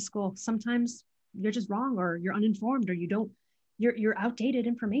where you went to school. Sometimes you're just wrong, or you're uninformed, or you're outdated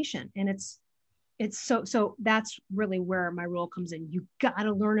information. And it's so that's really where my role comes in. You got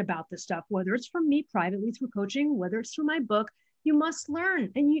to learn about this stuff, whether it's from me privately through coaching, whether it's through my book, you must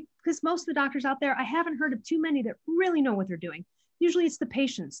learn. And because most of the doctors out there, I haven't heard of too many that really know what they're doing. Usually it's the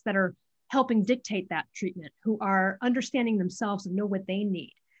patients that are helping dictate that treatment, who are understanding themselves and know what they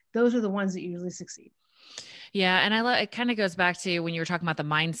need. Those are the ones that usually succeed. Yeah. And it kind of goes back to when you were talking about the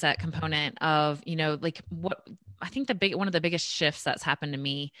mindset component of, what I think one of the biggest shifts that's happened to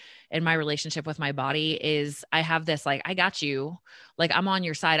me in my relationship with my body is I have this, like, I got you, like, I'm on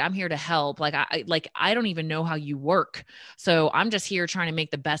your side. I'm here to help. Like, I don't even know how you work. So I'm just here trying to make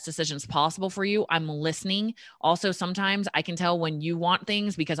the best decisions possible for you. I'm listening. Also, sometimes I can tell when you want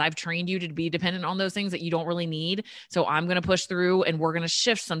things because I've trained you to be dependent on those things that you don't really need. So I'm going to push through and we're going to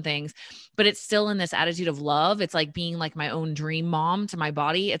shift some things, but it's still in this attitude of love. It's like being like my own dream mom to my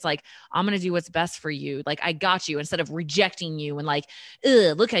body. It's like, I'm going to do what's best for you. Like, I got you, instead of rejecting you and like,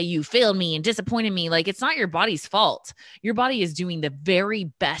 look how you failed me and disappointed me. Like, it's not your body's fault. Your body is doing the very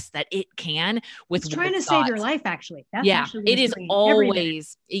best that it can with it's trying to save your life. Actually, that's it is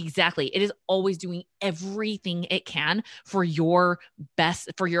always exactly. It is always doing everything it can for your best,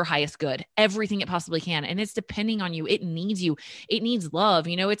 for your highest good, everything it possibly can. And it's depending on you. It needs you. It needs love.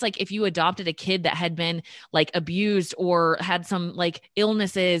 It's like if you adopted a kid that had been like abused or had some like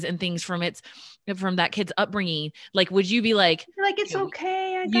illnesses and things from that kid's upbringing, like, would you be like, it's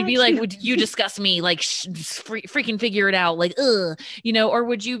okay? You'd be like, would you discuss me? Like, freaking figure it out. Like, or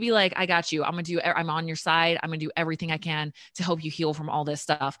would you be like, I got you. I'm on your side. I'm going to do everything I can to help you heal from all this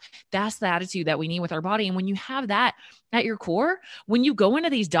stuff. That's the attitude that we need with our body. And when you have that at your core, when you go into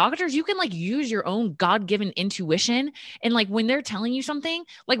these doctors, you can like use your own God-given intuition. And like, when they're telling you something,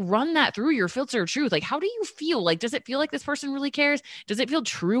 like, run that through your filter of truth. Like, how do you feel? Like, does it feel like this person really cares? Does it feel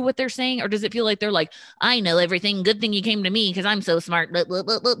true what they're saying? Or does it feel like they're like, I know everything. Good thing you came to me because I'm so smart. Blah, blah,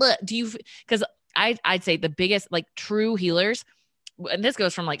 blah, blah, blah. Because I'd say the biggest, like, true healers, and this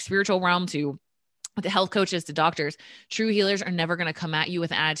goes from like spiritual realm to the health coaches to doctors, true healers are never going to come at you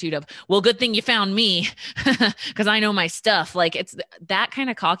with an attitude of, well, good thing you found me because I know my stuff. Like, it's that kind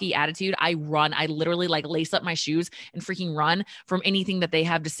of cocky attitude. I literally like lace up my shoes and freaking run from anything that they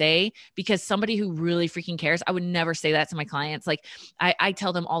have to say, because somebody who really freaking cares, I would never say that to my clients. Like, I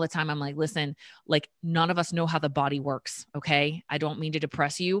tell them all the time, I'm like, listen, like, none of us know how the body works. Okay. I don't mean to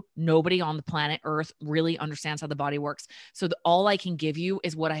depress you. Nobody on the planet Earth really understands how the body works. So all I can give you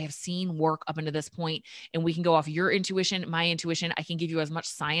is what I have seen work up into this point. And we can go off your intuition, my intuition. I can give you as much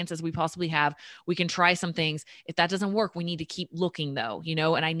science as we possibly have. We can try some things. If that doesn't work, we need to keep looking though,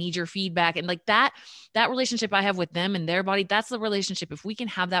 and I need your feedback. And like that relationship I have with them and their body, that's the relationship. If we can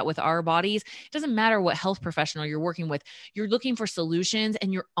have that with our bodies, it doesn't matter what health professional you're working with, you're looking for solutions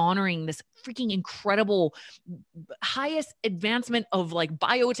and you're honoring this freaking incredible highest advancement of like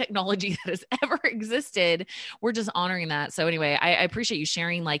biotechnology that has ever existed. We're just honoring that. So anyway, I appreciate you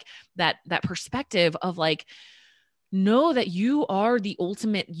sharing like that perspective of like, know that you are the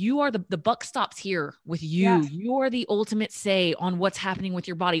ultimate, the buck stops here with you. Yeah. You are the ultimate say on what's happening with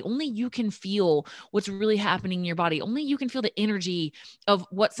your body. Only you can feel what's really happening in your body. Only you can feel the energy of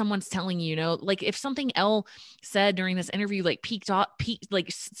what someone's telling you, like if something Elle said during this interview, like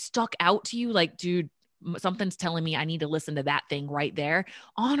like stuck out to you, like, dude, something's telling me I need to listen to that thing right there.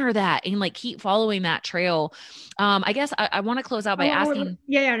 Honor that and like keep following that trail. I guess I want to close out by asking.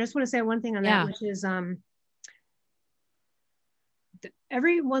 Yeah. I just want to say one thing on that, which is,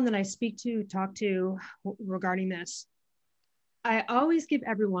 everyone that I talk to regarding this, I always give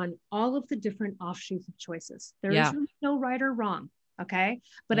everyone all of the different offshoots of choices. There is really no right or wrong. Okay.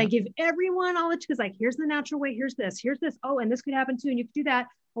 But I give everyone all the choices, like, here's the natural way. Here's this. Oh, and this could happen too. And you could do that.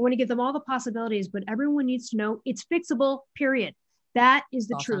 I want to give them all the possibilities, but everyone needs to know it's fixable, period. That is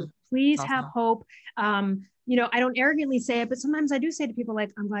the truth. Please have hope. I don't arrogantly say it, but sometimes I do say to people,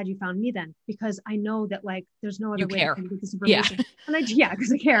 like, I'm glad you found me then, because I know that, like, there's no other way to get this information. Yeah.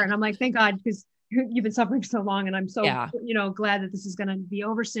 Because I care. And I'm like, thank God, because you've been suffering so long, and I'm so, glad that this is going to be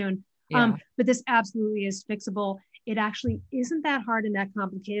over soon. But this absolutely is fixable. It actually isn't that hard and that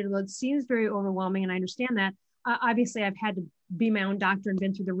complicated, although it seems very overwhelming. And I understand that. Obviously, I've had to be my own doctor and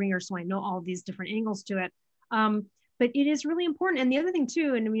been through the ringer, so I know all of these different angles to it. But it is really important. And the other thing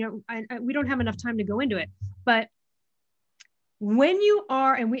too, and we don't have enough time to go into it, but when you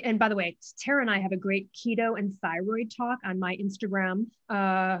are, and by the way, Tara and I have a great keto and thyroid talk on my Instagram,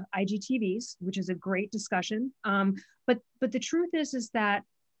 IGTVs, which is a great discussion. But the truth is that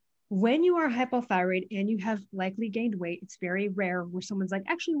when you are hypothyroid and you have likely gained weight, it's very rare where someone's like,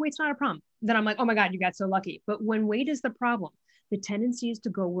 actually, weight's not a problem. Then I'm like, oh my God, you got so lucky. But when weight is the problem, the tendency is to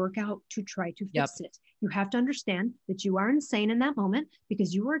go work out to try to fix it. You have to understand that you are insane in that moment,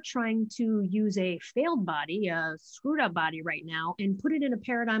 because you are trying to use a failed body, a screwed up body right now, and put it in a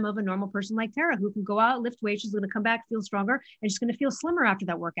paradigm of a normal person like Tara, who can go out, lift weights, she's going to come back, feel stronger, and she's going to feel slimmer after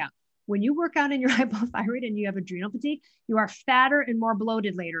that workout. When you work out and you're hypothyroid and you have adrenal fatigue, you are fatter and more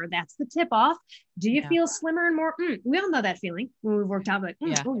bloated later. That's the tip off. Do you feel slimmer and more? We all know that feeling when we worked out, like,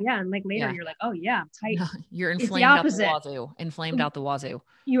 oh yeah. And like later you're like, oh yeah, I'm tight. You're inflamed out the wazoo. Inflamed out the wazoo.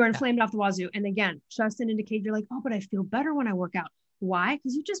 You are inflamed off the wazoo. And again, just an indicator, you're like, oh, but I feel better when I work out. Why?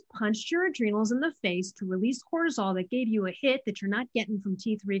 Because you just punched your adrenals in the face to release cortisol that gave you a hit that you're not getting from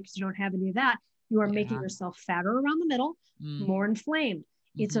T3 because you don't have any of that. You are making yourself fatter around the middle, more inflamed.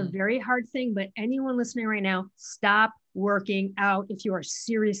 It's a very hard thing, but anyone listening right now, stop working out if you are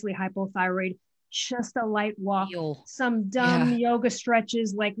seriously hypothyroid. Just a light walk, some dumb yoga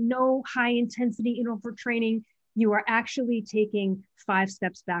stretches, like no high intensity interval training. You are actually taking 5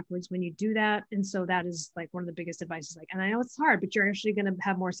 steps backwards when you do that. And so that is like one of the biggest advices. Like, and I know it's hard, but you're actually going to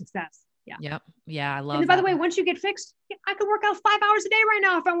have more success. Yeah. Yep. Yeah. I love and by the way, once you get fixed, I could work out 5 hours a day right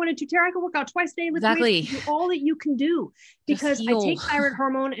now if I wanted to, Tara. I could work out twice a day. Exactly. Do all that you can do, because I take thyroid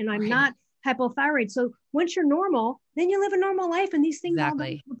hormone and I'm not hypothyroid. So once you're normal, then you live a normal life, and these things all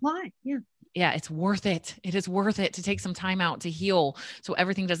apply. Yeah. Yeah, it's worth it. It is worth it to take some time out to heal, so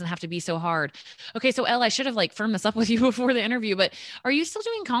everything doesn't have to be so hard. Okay. So Elle, I should have like firmed this up with you before the interview, but are you still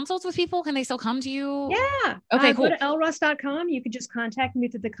doing consults with people? Can they still come to you? Yeah. Okay, cool. Go to elleruss.com. You can just contact me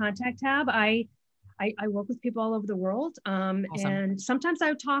through the contact tab. I work with people all over the world. Awesome. And sometimes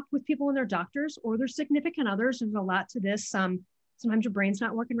I talk with people and their doctors or their significant others. There's a lot to this. Sometimes your brain's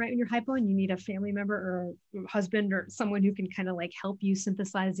not working right when you're hypo and you need a family member or husband or someone who can kind of like help you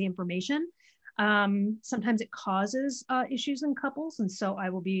synthesize the information. Sometimes it causes issues in couples. And so I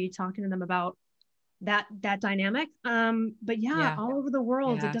will be talking to them about that dynamic. But all over the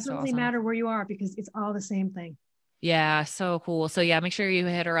world, it doesn't really matter where you are, because it's all the same thing. Yeah. So cool. So yeah, make sure you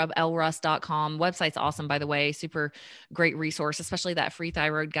hit her up, elleruss.com. Website's awesome, by the way, super great resource, especially that free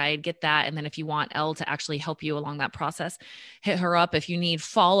thyroid guide. Get that. And then if you want Elle to actually help you along that process, hit her up. If you need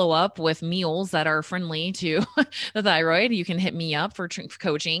follow-up with meals that are friendly to the thyroid, you can hit me up for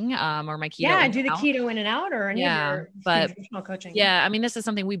coaching, or my keto. Yeah. I do the keto in and out or any of your nutritional coaching. Yeah. I mean, this is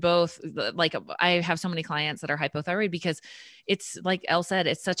something we both like. I have so many clients that are hypothyroid because it's like Elle said,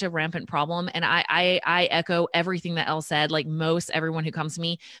 it's such a rampant problem. And I echo everything that Elle said. Like most everyone who comes to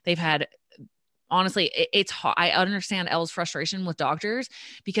me, they've had, honestly, it's hard. I understand Elle's frustration with doctors,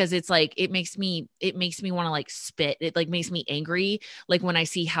 because it's like, it makes me want to like spit. It like makes me angry. Like when I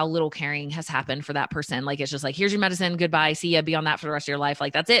see how little caring has happened for that person, like, it's just like, here's your medicine. Goodbye. See ya. Be on that for the rest of your life.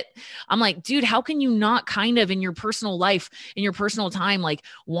 Like, that's it. I'm like, dude, how can you not kind of in your personal life, in your personal time, like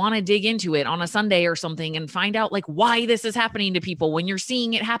want to dig into it on a Sunday or something and find out like why this is happening to people when you're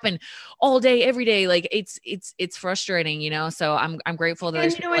seeing it happen all day, every day. Like it's frustrating, you know? So I'm grateful that and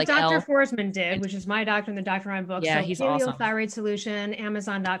there's you know what Dr. Forsman did, which is my doctor in the Dr. Ryan book. Yeah, so he's Paleo awesome. Thyroid Solution,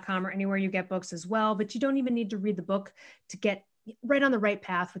 Amazon.com, or anywhere you get books as well. But you don't even need to read the book to get right on the right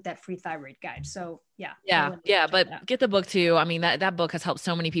path with that free thyroid guide. So Yeah. But get the book too. I mean, that book has helped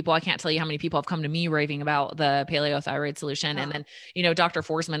so many people. I can't tell you how many people have come to me raving about the paleothyroid solution. And then, Dr.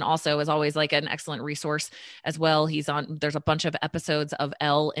 Forsman also is always like an excellent resource as well. There's a bunch of episodes of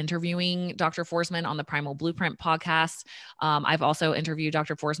Elle interviewing Dr. Forsman on the Primal Blueprint podcast. I've also interviewed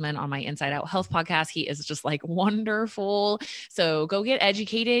Dr. Forsman on my Inside Out Health podcast. He is just like wonderful. So go get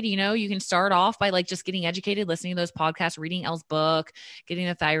educated. You can start off by like just getting educated, listening to those podcasts, reading Elle's book, getting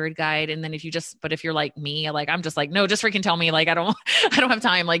the thyroid guide. And then if you're like me, like, I'm just like, no, just freaking tell me, like, I don't have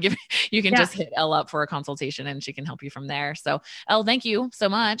time. Like you can just hit Elle up for a consultation and she can help you from there. So Elle, thank you so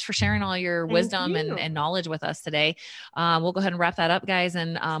much for sharing all your wisdom and knowledge with us today. We'll go ahead and wrap that up, guys.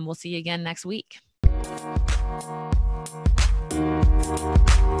 And we'll see you again next week.